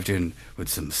I arrived in with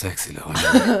some sexy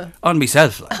lingerie on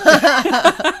myself?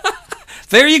 Like.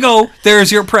 There you go. There's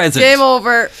your present. Game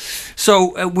over.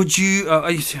 So, would you?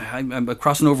 I'm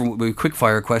crossing over with quick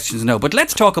fire questions now, but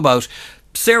let's talk about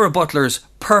Sarah Butler's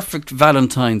perfect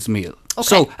Valentine's meal. Okay.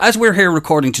 So, as we're here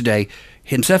recording today,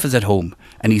 himself is at home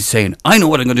and he's saying, "I know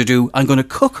what I'm going to do. I'm going to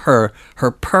cook her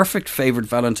perfect favorite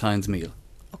Valentine's meal."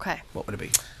 Okay. What would it be?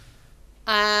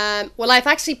 Well, I've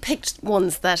actually picked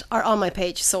ones that are on my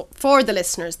page, so for the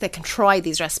listeners, they can try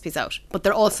these recipes out, but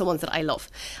they're also ones that I love.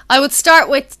 I would start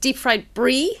with deep fried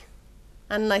brie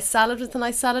and a nice salad with a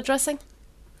nice salad dressing.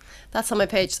 That's on my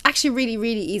page. It's actually really,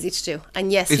 really easy to do.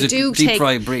 And yes, Is you it do deep take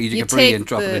fried brie? You get brie take and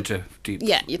drop it the- into deep.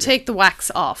 Yeah, you take the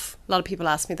wax off. A lot of people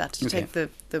ask me that. You Okay. take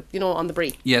the on the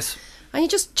brie. Yes. And you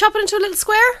just chop it into a little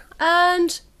square,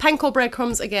 and panko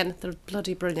breadcrumbs again. They're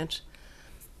bloody brilliant.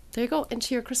 There you go,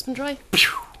 into your crisp and dry.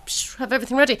 Have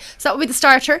everything ready. So that would be the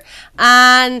starter.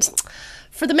 And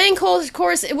for the main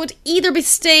course, it would either be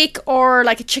steak or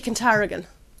like a chicken tarragon.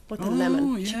 with the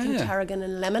lemon. yeah. Chicken tarragon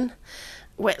and lemon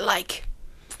with like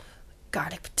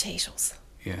garlic potatoes.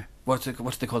 Yeah. What do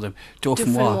they call them?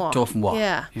 Dauphinois. Dauphinois.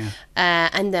 Yeah.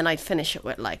 And then I'd finish it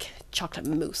with like chocolate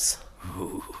mousse.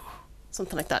 Ooh.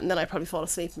 Something like that. And then I'd probably fall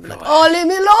asleep and be like, oh, leave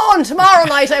me alone tomorrow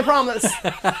night, I promise.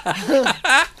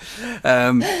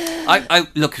 I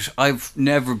look, I've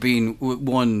never been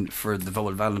one for the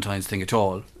whole Valentine's thing at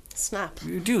all. Snap.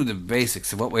 You do the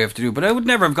basics of what we have to do, but I would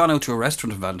never have gone out to a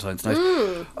restaurant on Valentine's night.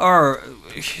 Or,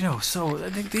 so I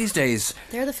think these days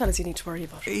They're the fellas you need to worry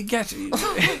about. you get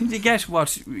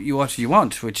what you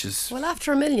want, which is Well,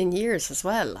 after a million years as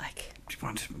well, like. you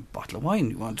want a bottle of wine,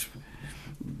 you want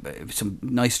some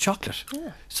nice chocolate,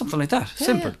 something like that.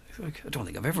 Simple. Like, I don't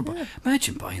think I've ever bought.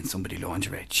 Imagine buying somebody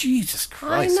lingerie. Jesus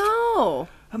Christ! I know.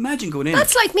 Imagine going in.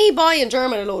 That's like me buying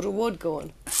Dermot a load of wood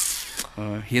going.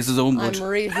 He has his own wood. I'm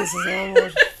really his own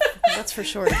wood. That's for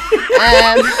sure. No,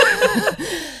 but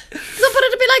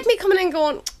it'd be like me coming in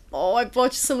going, oh, I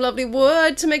bought you some lovely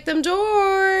wood to make them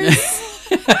doors.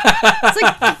 It's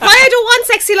like, why I don't want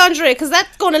sexy lingerie, because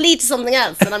that's going to lead to something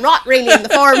else, and I'm not really in the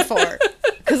form for it.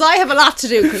 Because I have a lot to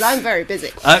do, because I'm very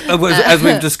busy. As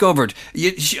we've discovered,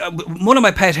 one of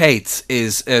my pet hates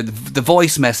is the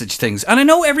voice message things. And I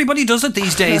know everybody does it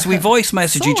these days. We voice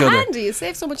message each other. So handy, you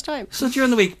save so much time. So during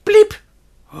the week, bleep.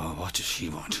 Oh, what does she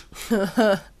want?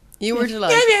 You were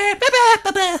delighted.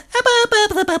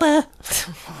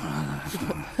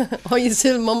 Oh, you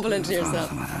still mumbling to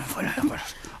yourself.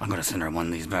 I'm going to send her one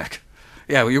of these back.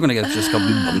 Yeah, well, you're going to get just called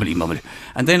mumbly.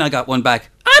 And then I got one back.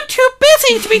 I'm too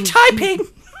busy to be typing.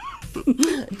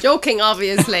 Joking,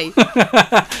 obviously.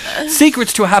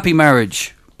 Secrets to a happy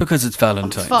marriage, because it's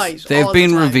Valentine's. Fight They've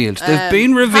been revealed. They've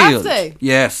been revealed. Have they?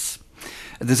 Yes.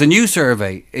 There's a new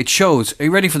survey. It shows. Are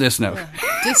you ready for this now? Yeah.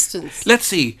 Distance. Let's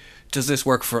see. Does this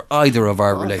work for either of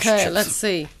our relationships? Okay, let's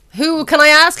see. Who can I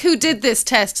ask who did this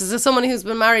test? Is this someone who's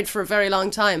been married for a very long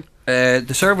time?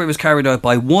 The survey was carried out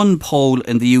by one poll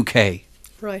in the UK.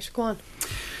 Right, go on.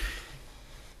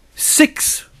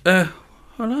 6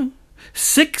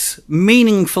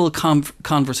 meaningful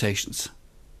conversations.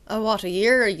 What, a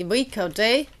year, a week, a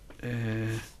day?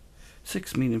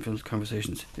 6 meaningful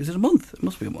conversations. Is it a month? It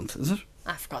must be a month, is it?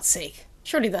 Ah, for God's sake.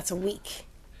 Surely that's a week.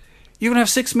 You can have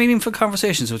 6 meaningful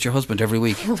conversations with your husband every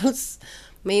week. That's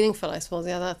meaningful, I suppose.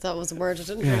 Yeah, that was a word I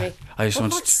didn't really. I just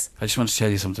want to tell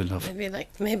you something, love.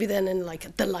 Maybe then in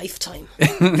like the lifetime.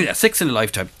 Yeah, 6 in a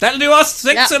lifetime. That'll do us.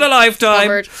 6 Yeah, in a lifetime.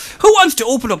 covered. Who wants to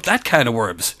open up that can of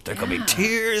worms? There could be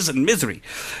tears and misery.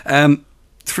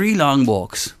 3 long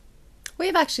walks.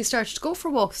 We've actually started to go for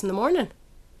walks in the morning.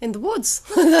 In the woods.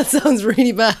 That sounds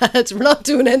really bad. We're not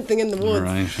doing anything in the woods.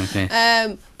 Right,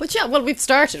 okay. But yeah, well, we've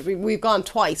started. We've gone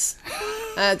twice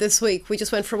this week. We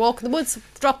just went for a walk in the woods,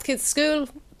 dropped the kids to school.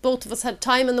 Both of us had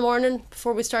time in the morning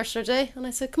before we started our day. And I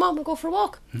said, come on, we'll go for a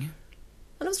walk. Yeah. And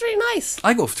it was really nice.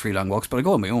 I go for 3 long walks, but I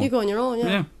go on my own. You go on your own, yeah.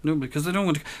 Yeah, no, because I don't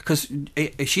want to... Because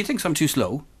she thinks I'm too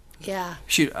slow. Yeah.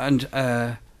 And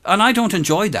I don't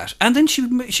enjoy that. And then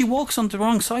she walks on the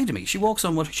wrong side of me. She walks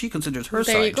on what she considers her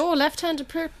side. There you go, left-handed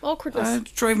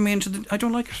awkwardness. Driving me into the... I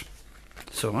don't like it.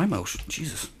 So I'm out.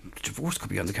 Jesus, divorce could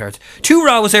be on the cards. 2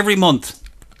 rows every month.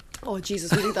 Oh,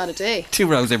 Jesus, we do that a day. 2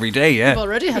 rows every day, yeah. We've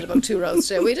already had about 2 rows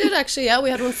today. We did actually, yeah. We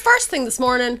had one first thing this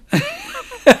morning.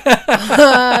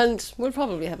 And we'll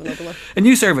probably have another one. A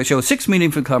new survey shows 6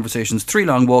 meaningful conversations, 3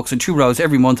 long walks and 2 rows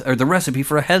every month are the recipe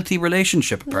for a healthy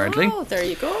relationship, apparently. Oh, there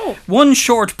you go. 1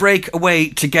 short break away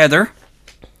together.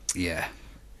 Yeah.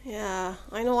 Yeah,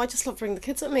 I know. I just love bringing the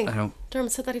kids with me. I know.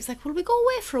 Dermot said that. He was like, will we go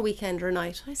away for a weekend or a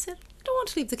night? I said, I don't want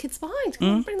to leave the kids behind. Come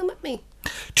on, bring them with me.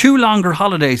 2 longer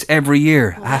holidays every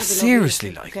year. Oh, that'd be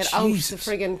seriously, lovely. like, Get Jesus. out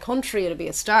the friggin' country, it'll be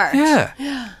a start. Yeah.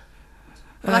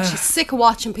 I'm actually sick of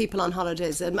watching people on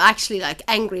holidays. I'm actually like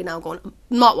angry now going, I'm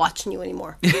not watching you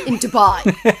anymore. In Dubai.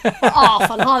 We're off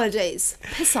on holidays.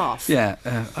 Piss off. Yeah,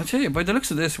 I'll tell you, by the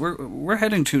looks of this, we're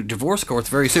heading to divorce courts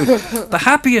very soon. The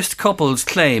happiest couples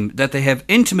claim that they have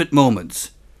intimate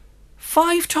moments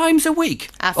 5 times a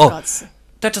week. Afterwards.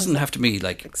 That doesn't have to be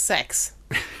like Sex.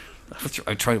 I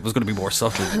was going to be more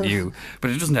subtle than you,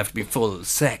 but it doesn't have to be full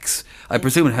sex. I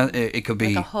presume it could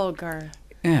be Like a hug or...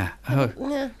 Yeah.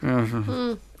 Yeah.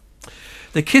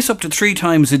 They kiss up to 3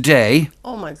 times a day.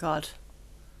 Oh my God.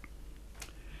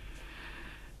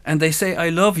 And they say I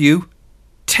love you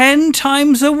 10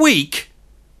 times a week.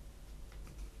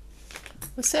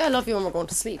 We'll say I love you when we're going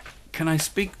to sleep. Can I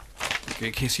speak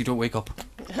in case you don't wake up?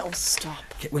 Oh, stop.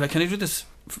 Can I do this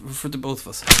for the both of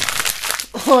us?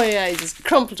 Oh yeah, he just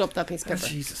crumpled up that piece of Oh, paper.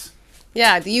 Jesus.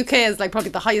 Yeah, the UK is like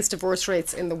probably the highest divorce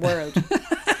rates in the world.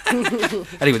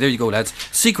 Anyway, there you go, lads.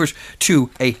 Secret to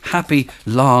a happy,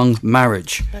 long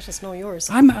marriage. Let us know yours.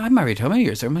 I'm married. How many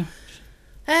years?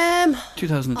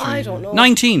 2003. I don't know.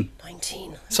 19.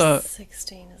 19. So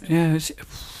 16. Is it?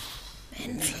 yeah.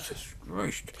 Mental.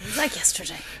 Right. It's like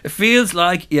yesterday. It feels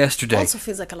like yesterday. Also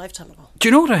feels like a lifetime ago. Do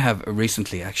you know what I have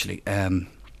recently? Actually,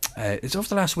 it's over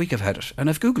the last week I've had it, and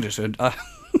I've googled it. And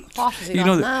What is it you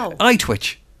know, now? eye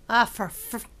twitch. For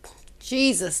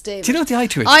Jesus, David. Do you know what the eye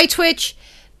twitch? Eye twitch,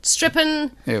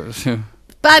 stripping, Yeah, it was,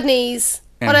 bad knees.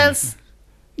 What else?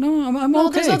 No, I'm No,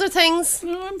 okay. there's other things.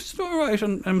 No, I'm still all right.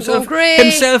 And himself, grey.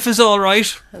 himself is all right.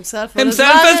 Himself is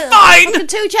well. fine. Fucking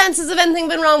 2 chances of anything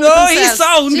being wrong No, with himself. he's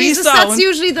sound, he's Jesus, sound. that's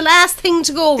usually the last thing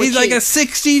to go with. He's like a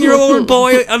 16-year-old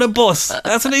boy on a bus.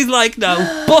 That's what he's like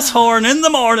now. Bus horn in the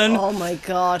morning. Oh my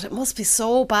God, it must be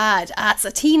so bad. As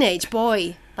a teenage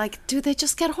boy. Like, do they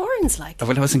just get horns like?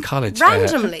 When I was in college,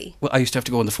 Randomly? well, I used to have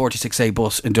to go on the 46A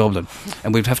bus in Dublin,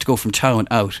 and we'd have to go from town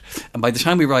out. And by the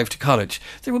time we arrived to college,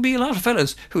 there would be a lot of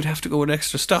fellas who'd have to go an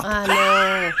extra stop. I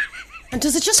know. And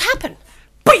does it just happen?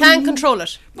 You can't control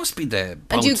it. Must be the And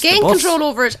bounce, you the gain bus. control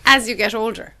over it as you get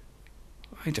older.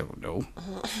 I don't know.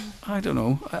 I don't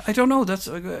know. That's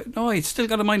no. He's still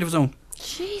got a mind of his own.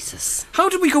 Jesus. How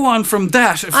did we go on from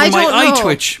that? From I my don't eye know.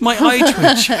 twitch. My eye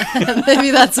twitch.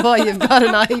 Maybe that's why you've got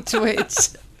an eye twitch.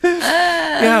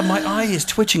 Yeah, my eye is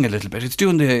twitching a little bit. It's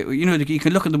doing the, you know, you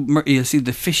can look at the, you'll see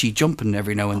the fishy jumping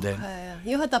every now and then.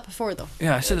 You had that before, though.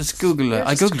 Yeah, I said it's Google. You're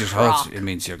I just googled a it. crock. It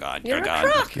means you're gone. You're a gone.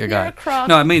 crock. You're You're gone. a crock.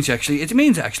 No, it means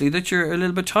actually that you're a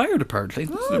little bit tired. Apparently.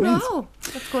 That's Oh what it means. no!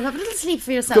 Let's go and have a little sleep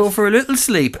for yourself. Go for a little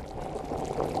sleep.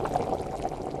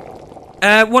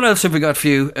 What else have we got for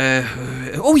you?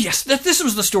 Oh yes, this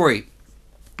was the story.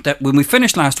 That when we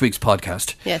finished last week's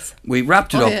podcast, Yes. we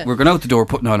wrapped it Oh, up. yeah. We're going out the door,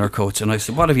 putting on our coats, and I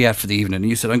said, "What have you had for the evening?" And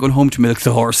you said, "I'm going home to milk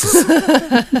the horses."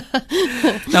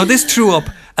 Now this threw up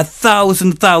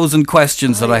 1,000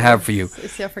 questions that I have for you.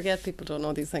 See, I forget people don't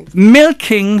know these things.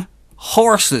 Milking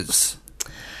horses.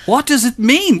 What does it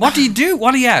mean? What do you do?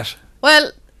 What are you at?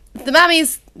 Well, the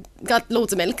mammy's got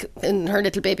loads of milk in her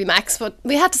little baby Max, but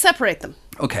we had to separate them.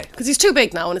 Okay. Because he's too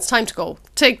big now and it's time to go.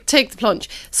 Take the plunge.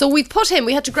 So we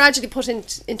had to gradually put him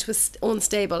into his own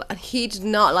stable, and he did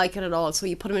not like it at all. So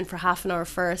you put him in for half an hour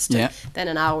first, Yeah. then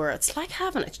an hour. It's like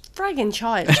having a frigging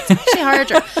child. It's actually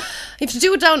harder. You have to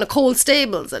do it down to cold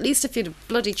stables. At least if you had a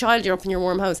bloody child, you're up in your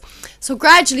warm house. So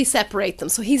gradually separate them.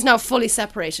 So he's now fully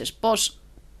separated.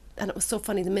 And it was so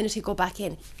funny, the minute he'd go back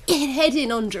in, he'd head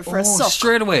in under for a suck.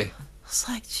 Straight away. It's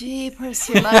like, jeepers,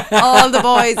 you like all the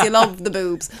boys, you love the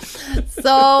boobs.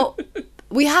 So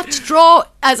we had to draw,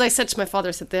 as I said to my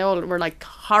father, said they all were like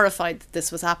horrified that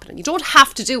this was happening. You don't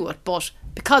have to do it, but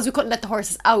because we couldn't let the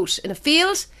horses out in a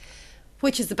field,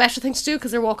 which is the better thing to do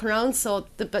because they're walking around, so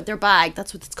their bag,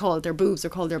 that's what it's called, their boobs are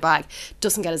called their bag,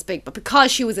 doesn't get as big. But because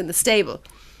she was in the stable,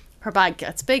 her bag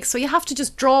gets big, so you have to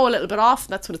just draw a little bit off.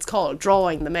 That's what it's called,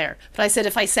 drawing the mare. But I said,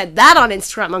 if I said that on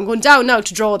Instagram, I'm going down now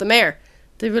to draw the mare,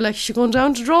 they'd be like, she's going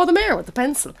down to draw the mare with the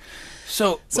pencil.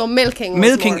 So milking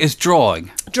is drawing.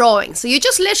 Drawing. So you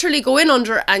just literally go in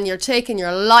under and you're taking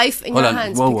your life in Hold your on.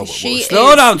 hands. Whoa. because she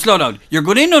Slow is down. You're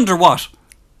going in under what?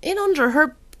 in under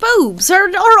her boobs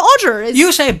or udder. Is,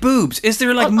 You say boobs. Is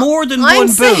there like more than I'm one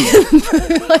saying,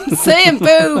 boob? I'm saying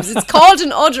boobs. It's called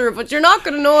an udder, but you're not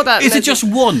going to know that. Is it unless just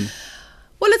you- one?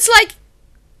 Well, it's like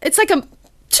a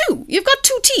two. You've got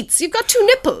two teats. You've got two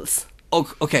nipples.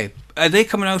 Oh, okay. Are they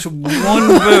coming out of one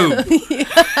boob?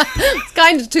 It's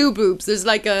kind of two boobs. There's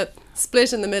like a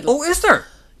split in the middle. Oh, is there?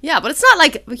 Yeah, but it's not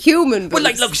like human boobs. Well,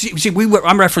 like, look, see,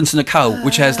 I'm referencing a cow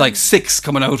which has like 6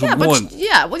 coming out Yeah, of but one.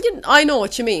 I know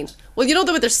what you mean. Well, you know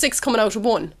that there's 6 coming out of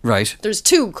one. Right. There's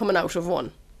 2 coming out of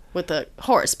one with the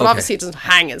horse, but Okay. obviously it doesn't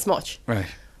hang as much. Right.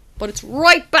 But it's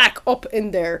right back up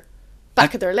in their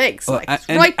back of their legs. Like, it's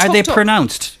And right are they tucked up.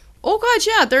 pronounced? Oh god,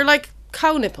 yeah, they're like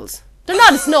cow nipples.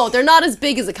 They're not as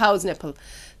big as a cow's nipple.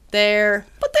 They'd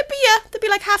be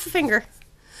like half a finger.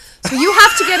 So you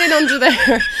have to get in under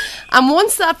there. And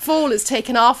once that foal is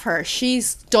taken off her,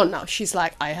 she's done now. She's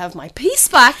like, I have my peace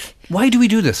back. Why do we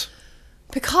do this?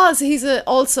 Because he's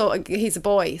a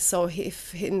boy, so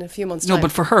if in a few months' No, time.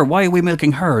 but for her, why are we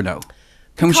milking her now?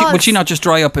 Would Because- she not just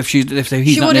dry up if he's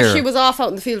she not would near if her? she was off out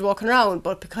in the field walking around,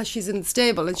 but because she's in the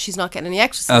stable and she's not getting any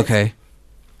exercise, Okay.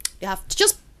 you have to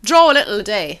just draw a little a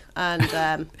day, and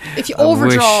if you I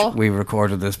overdraw, wish we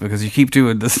recorded this because you keep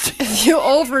doing this. if you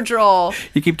overdraw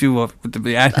You keep doing what with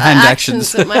the hand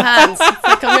actions. with my hands, it's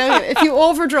like if you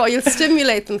overdraw, you'll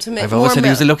stimulate them to make I've more always said he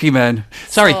was a milk. lucky man.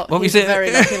 Sorry, So what were you he's a saying?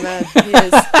 very lucky man. He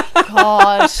is.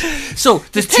 God. So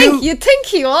there's two. You'd think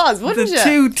he was, wouldn't The you?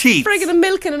 two teeth. Friggin'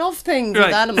 milking enough things Right.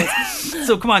 with animals.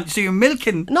 So come on. So you're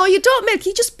milking. No, you don't milk.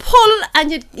 You just pull,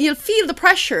 and you'll feel the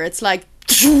pressure. It's like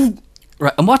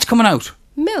Right. And what's coming out?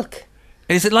 milk.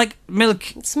 Is it like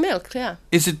milk? It's milk, yeah.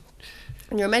 Is it?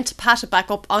 And you're meant to pat it back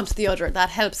up onto the udder. That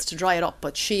helps to dry it up.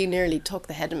 But she nearly took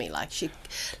the head of me. Like, she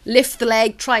lift the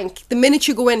leg, try and the minute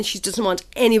you go in, she doesn't want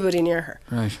anybody near her.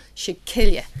 Right. She'd kill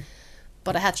you.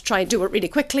 But I had to try and do it really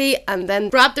quickly, and then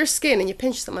grab their skin and you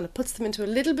pinch them, and it puts them into a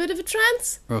little bit of a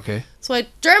trance. Okay. So I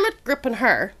Dermot gripping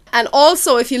her, and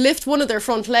also if you lift one of their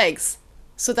front legs,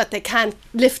 so that they can't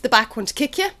lift the back one to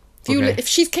kick you. Okay. If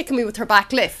she's kicking me with her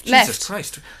back left, Jesus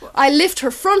Christ. I lift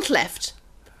her front left.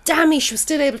 Damn me, she was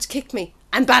still able to kick me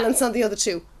and balance on the other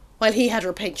two while he had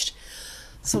her pinched.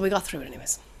 So we got through it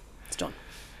anyways. It's done.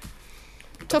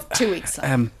 Took 2 weeks.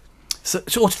 So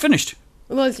it's finished.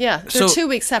 Well, yeah, they're So- 2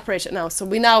 weeks separated now. So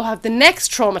we now have the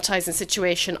next traumatising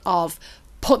situation of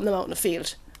putting them out in the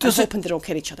field and hoping they don't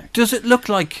kill each other. Does it look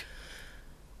like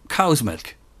cow's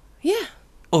milk? Yeah.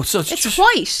 Oh, so it's It's just.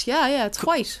 white. Yeah, it's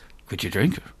white. Could you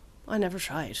drink it? I never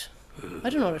tried. I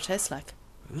don't know what it tastes like.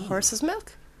 Horse's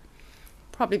milk?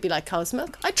 Probably be like cow's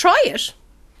milk. I'd try it.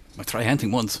 I try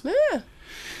anything once. Yeah.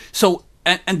 So,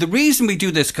 and the reason we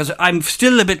do this, because I'm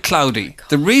still a bit cloudy,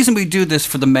 the reason we do this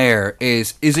for the mare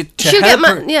is it to She'll help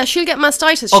get her? she'll get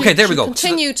mastitis. Okay, there we she'll go.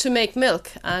 Continue to make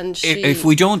milk, and If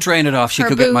we don't drain it off, she her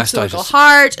could get boobs will go mastitis.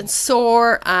 hard and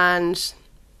sore, and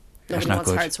nobody not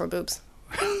wants good. hard sore boobs.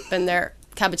 Been there.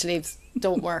 Cabbage leaves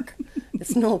don't work.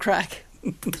 It's no crack.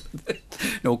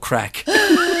 No crack.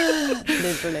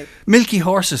 Literally. Milky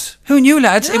horses. Who knew,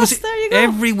 lads? It Yes, was there you go.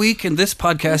 every week in this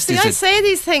podcast. See, is I it? say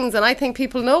these things, and I think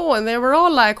people know, and they were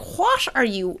all like, "What are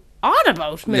you on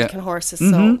about, milking Yeah. horses?"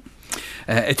 So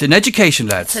It's an education,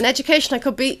 lads. it's an education. I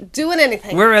could be doing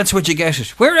anything. Where else would you get it?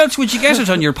 Where else would you get it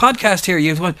on your podcast here?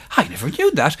 You've gone, I never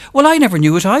knew that. Well, I never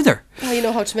knew it either. Now you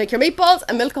know how to make your meatballs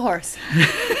and milk a horse.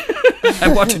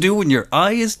 And what to do when your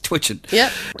eye is twitching.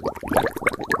 Yep.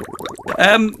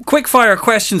 Quick fire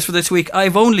questions for this week.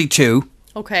 I've only two.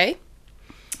 Okay.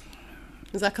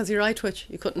 Is that because your eye twitch?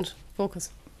 You couldn't focus.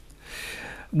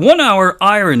 1 hour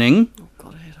ironing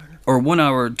God, I hate ironing. or 1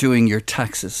 hour doing your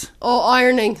taxes. Oh,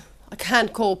 ironing. I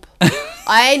can't cope.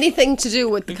 Anything to do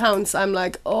with the counts, I'm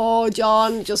like, oh,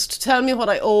 John, just tell me what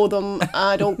I owe them.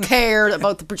 I don't care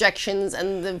about the projections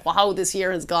and how this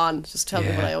year has gone. Just tell me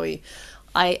what I owe you.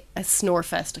 I snore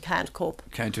fest. I can't cope.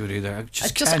 Can't do it either. I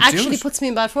just It just can't actually do it. puts me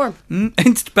in bad form.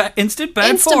 Instant bad Instant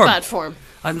form. bad form.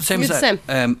 I'm the same You're as the that.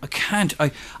 same. I can't.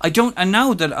 I don't. And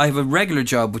now that I have a regular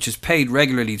job, which is paid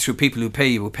regularly through people who pay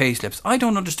you with pay slips, I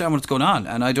don't understand what's going on,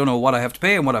 and I don't know what I have to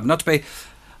pay and what I have not to pay.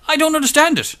 I don't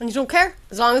understand it. And you don't care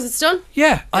as long as it's done.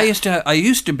 Yeah, I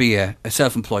used to be a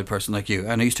self-employed person like you,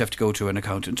 and I used to have to go to an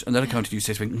accountant, and that accountant used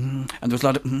to say to me, and there was a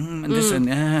lot of and this and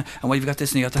why have you got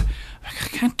this and the other. I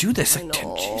can't do this. I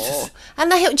No. Jesus. And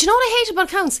do you know what I hate about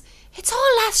accounts? It's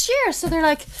all last year. So they're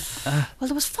like, well,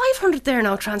 there was 500 there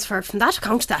now transferred from that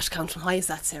account to that account. And why is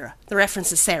that, Sarah? The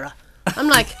reference is Sarah. I'm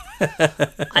like,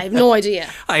 I have no idea.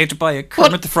 I had to buy a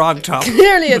Kermit the Frog top.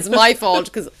 Clearly it's my fault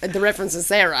because the reference is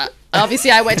Sarah. Obviously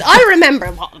I remember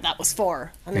what that was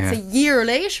for. And it's a year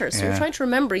later. So Yeah. I'm trying to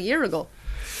remember a year ago.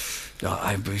 Now,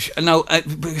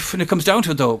 when it comes down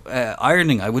to it, though,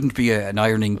 ironing, I wouldn't be an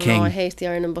ironing king. No, I hate the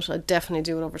ironing, but I definitely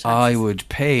do it over time. I would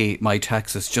pay my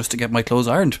taxes just to get my clothes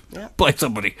ironed Yeah. by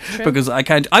somebody because I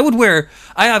can't. I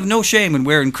have no shame in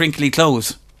wearing crinkly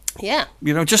clothes. Yeah.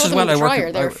 You know, just Put as them well in I the work.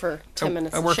 dryer there for 10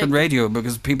 minutes I and work shake on them. radio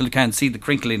because people can't see the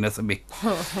crinkliness of me,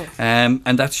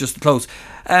 and that's just the clothes.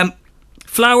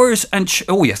 Flowers and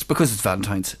oh yes, because it's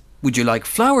Valentine's. Would you like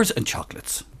flowers and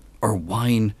chocolates or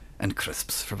wine and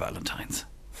crisps for Valentine's?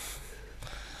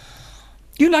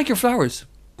 You like your flowers.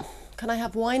 Can I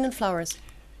have wine and flowers?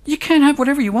 You can have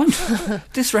whatever you want.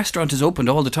 This restaurant is opened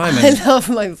all the time. I And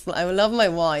love my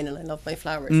wine and I love my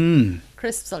flowers.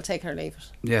 Crisps, I'll take or leave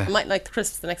it. Yeah. I might like the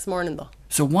crisps the next morning though.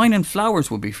 so wine and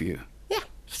flowers would be for you. Yeah.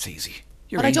 It's easy.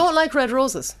 You're But I easy. don't like red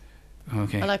roses.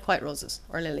 Okay. I like white roses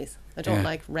or lilies. I don't Yeah.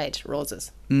 like red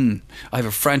roses. I have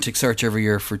a frantic search every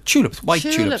year for tulips, white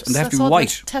tulips, and they have to I be saw them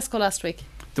white. at Tesco last week.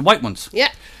 The white ones.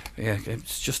 Yeah. Yeah,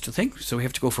 it's just a thing. So we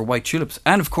have to go for white tulips,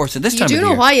 and of course at this You time do of the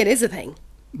know year, why it is a thing.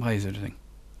 why is it a thing?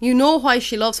 You know why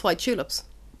she loves white tulips.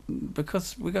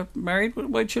 because we got married with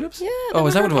white tulips? Yeah. Oh,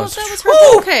 is that what it was? That was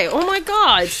her bouquet. Oh my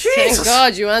God. Jesus. Thank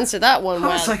God you answered that one I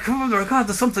was well. like, oh God,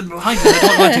 there's something behind it I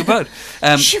don't want to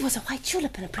about. She was a white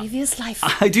tulip in a previous life.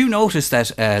 I do notice that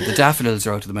the daffodils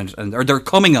are out at the minute, or they're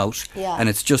coming out, Yeah. and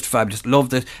it's just fabulous. Love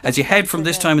this. As you head from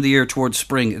this time of the year towards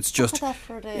spring, it's just, that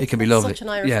for a day. it can be That's lovely. such an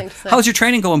Irish thing to say. How's your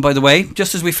training going, by the way?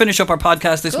 Just as we finish up our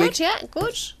podcast this week. Good, yeah,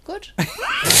 good.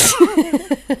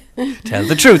 Tell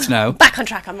the truth now. Back on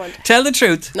track on Monday. Tell the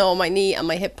truth. No, my knee and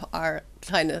my hip are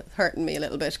kind of hurting me a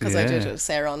little bit because I did Yeah. a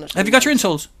Sarah on it. Have you got your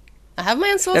insoles? I have my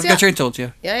insoles, Have you yeah. got your insoles,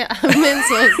 yeah? Yeah, I have my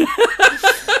insoles.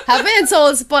 Have my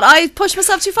insoles, but I pushed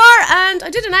myself too far and I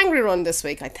did an angry run this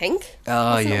week, I think.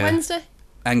 Oh, Wasn't it yeah. Wednesday?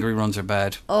 Angry runs are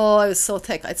bad. Oh, I was so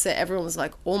thick. I'd say everyone was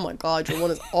like, oh my God, your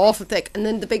one is awful thick. And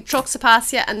then the big trucks will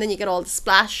pass you and then you get all the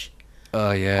splash.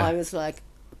 Oh, yeah. I was like,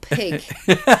 pig.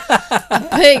 A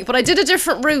pig. But I did a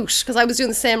different route because I was doing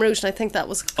the same route and I think that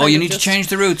was Oh, kind you of need to just- change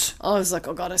the routes. Oh, I was like,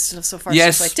 oh God, I still have so far.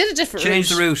 Yes. So I did a different route. Change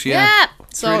the route, yeah. Yeah.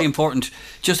 It's really important.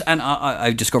 Just, and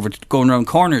I've discovered going around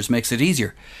corners makes it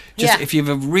easier. Just Yeah. if you have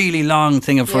a really long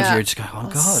thing in front of Yeah. you, just go, oh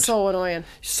God. So annoying.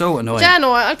 So annoying. Yeah,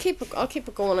 no, I'll keep it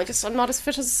going. I'm not as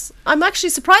fit as I'm actually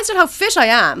surprised at how fit I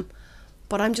am,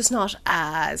 but I'm just not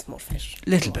as motivated.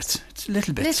 Little bit. It's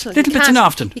little bits. You Little bits and can't-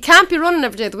 often. You can't be running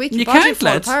every day of the week. Your You body can't, will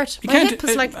fall lads. apart. You My can't, hip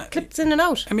is like clips in and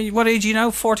out. I mean, what age are you now?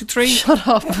 43? Shut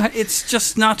up. It's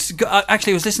just not...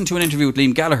 Actually, I was listening to an interview with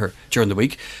Liam Gallagher during the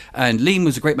week, and Liam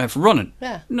was a great man for running.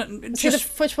 Yeah.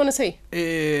 Just... Which one is he?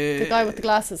 The guy with the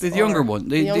glasses. The or younger one.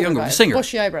 The younger guy, one. Singer.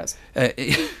 Bushy eyebrows.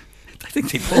 I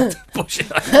think they both push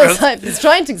it. I was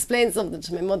trying to explain something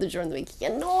to my mother during the week. You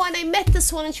know, and I met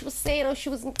this one and she was saying, I was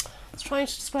trying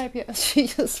to describe you. And she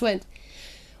just went,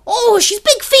 oh, she's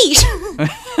big feet.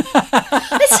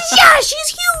 I said, yeah,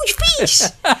 she's huge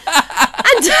feet.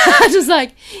 And Dad was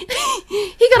like,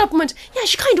 he got up and went, yeah,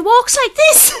 she kind of walks like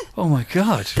this. Oh my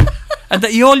God. And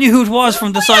that you all knew who it was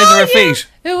from the size of her feet.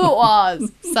 Who it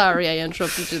was. Sorry, I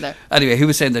interrupted you there. Anyway, he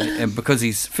was saying that because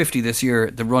he's 50 this year,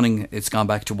 the running, it's gone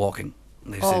back to walking.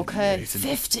 They said- Okay, he said-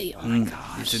 50. Oh my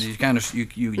God. He said you can't, you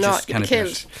No, just you're can't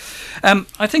killed.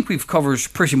 I think we've covered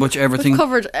pretty much everything. We've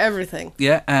covered everything.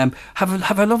 Yeah.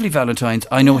 Have a lovely Valentine's.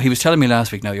 I know he was telling me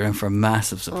last week. Now you're in for a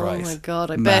massive surprise. Oh my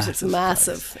God, I bet it's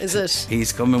massive. Is it?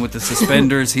 He's coming with the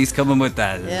suspenders. He's coming with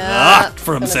that Yeah, lot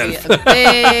for it's gonna himself. be a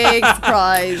big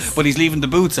surprise. But he's leaving the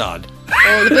boots on.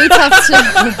 Oh, the boots have to.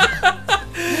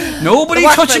 Nobody The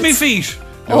touching me watchmates. feet.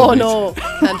 Oh Nobody's. no,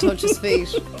 can't touch his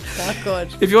feet. Not good.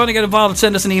 If you want to get involved,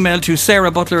 send us an email to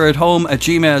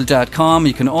sarahbutler@home@gmail.com.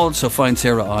 You can also find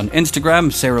Sarah on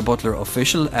Instagram, Sarah Butler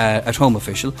Official, at Home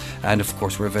Official. And of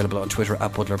course, we're available on Twitter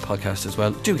at Butler Podcast as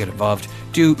well. Do get involved.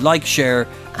 Do like, share,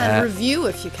 And review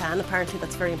if you can. Apparently,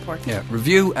 that's very important. yeah,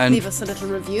 review and Leave us a little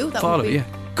review. That follow. would be. Yeah,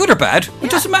 good or bad, Yeah. it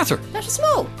doesn't matter. Let us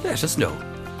know. Let us know.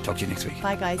 Talk to you next week.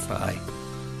 Bye, guys. Bye.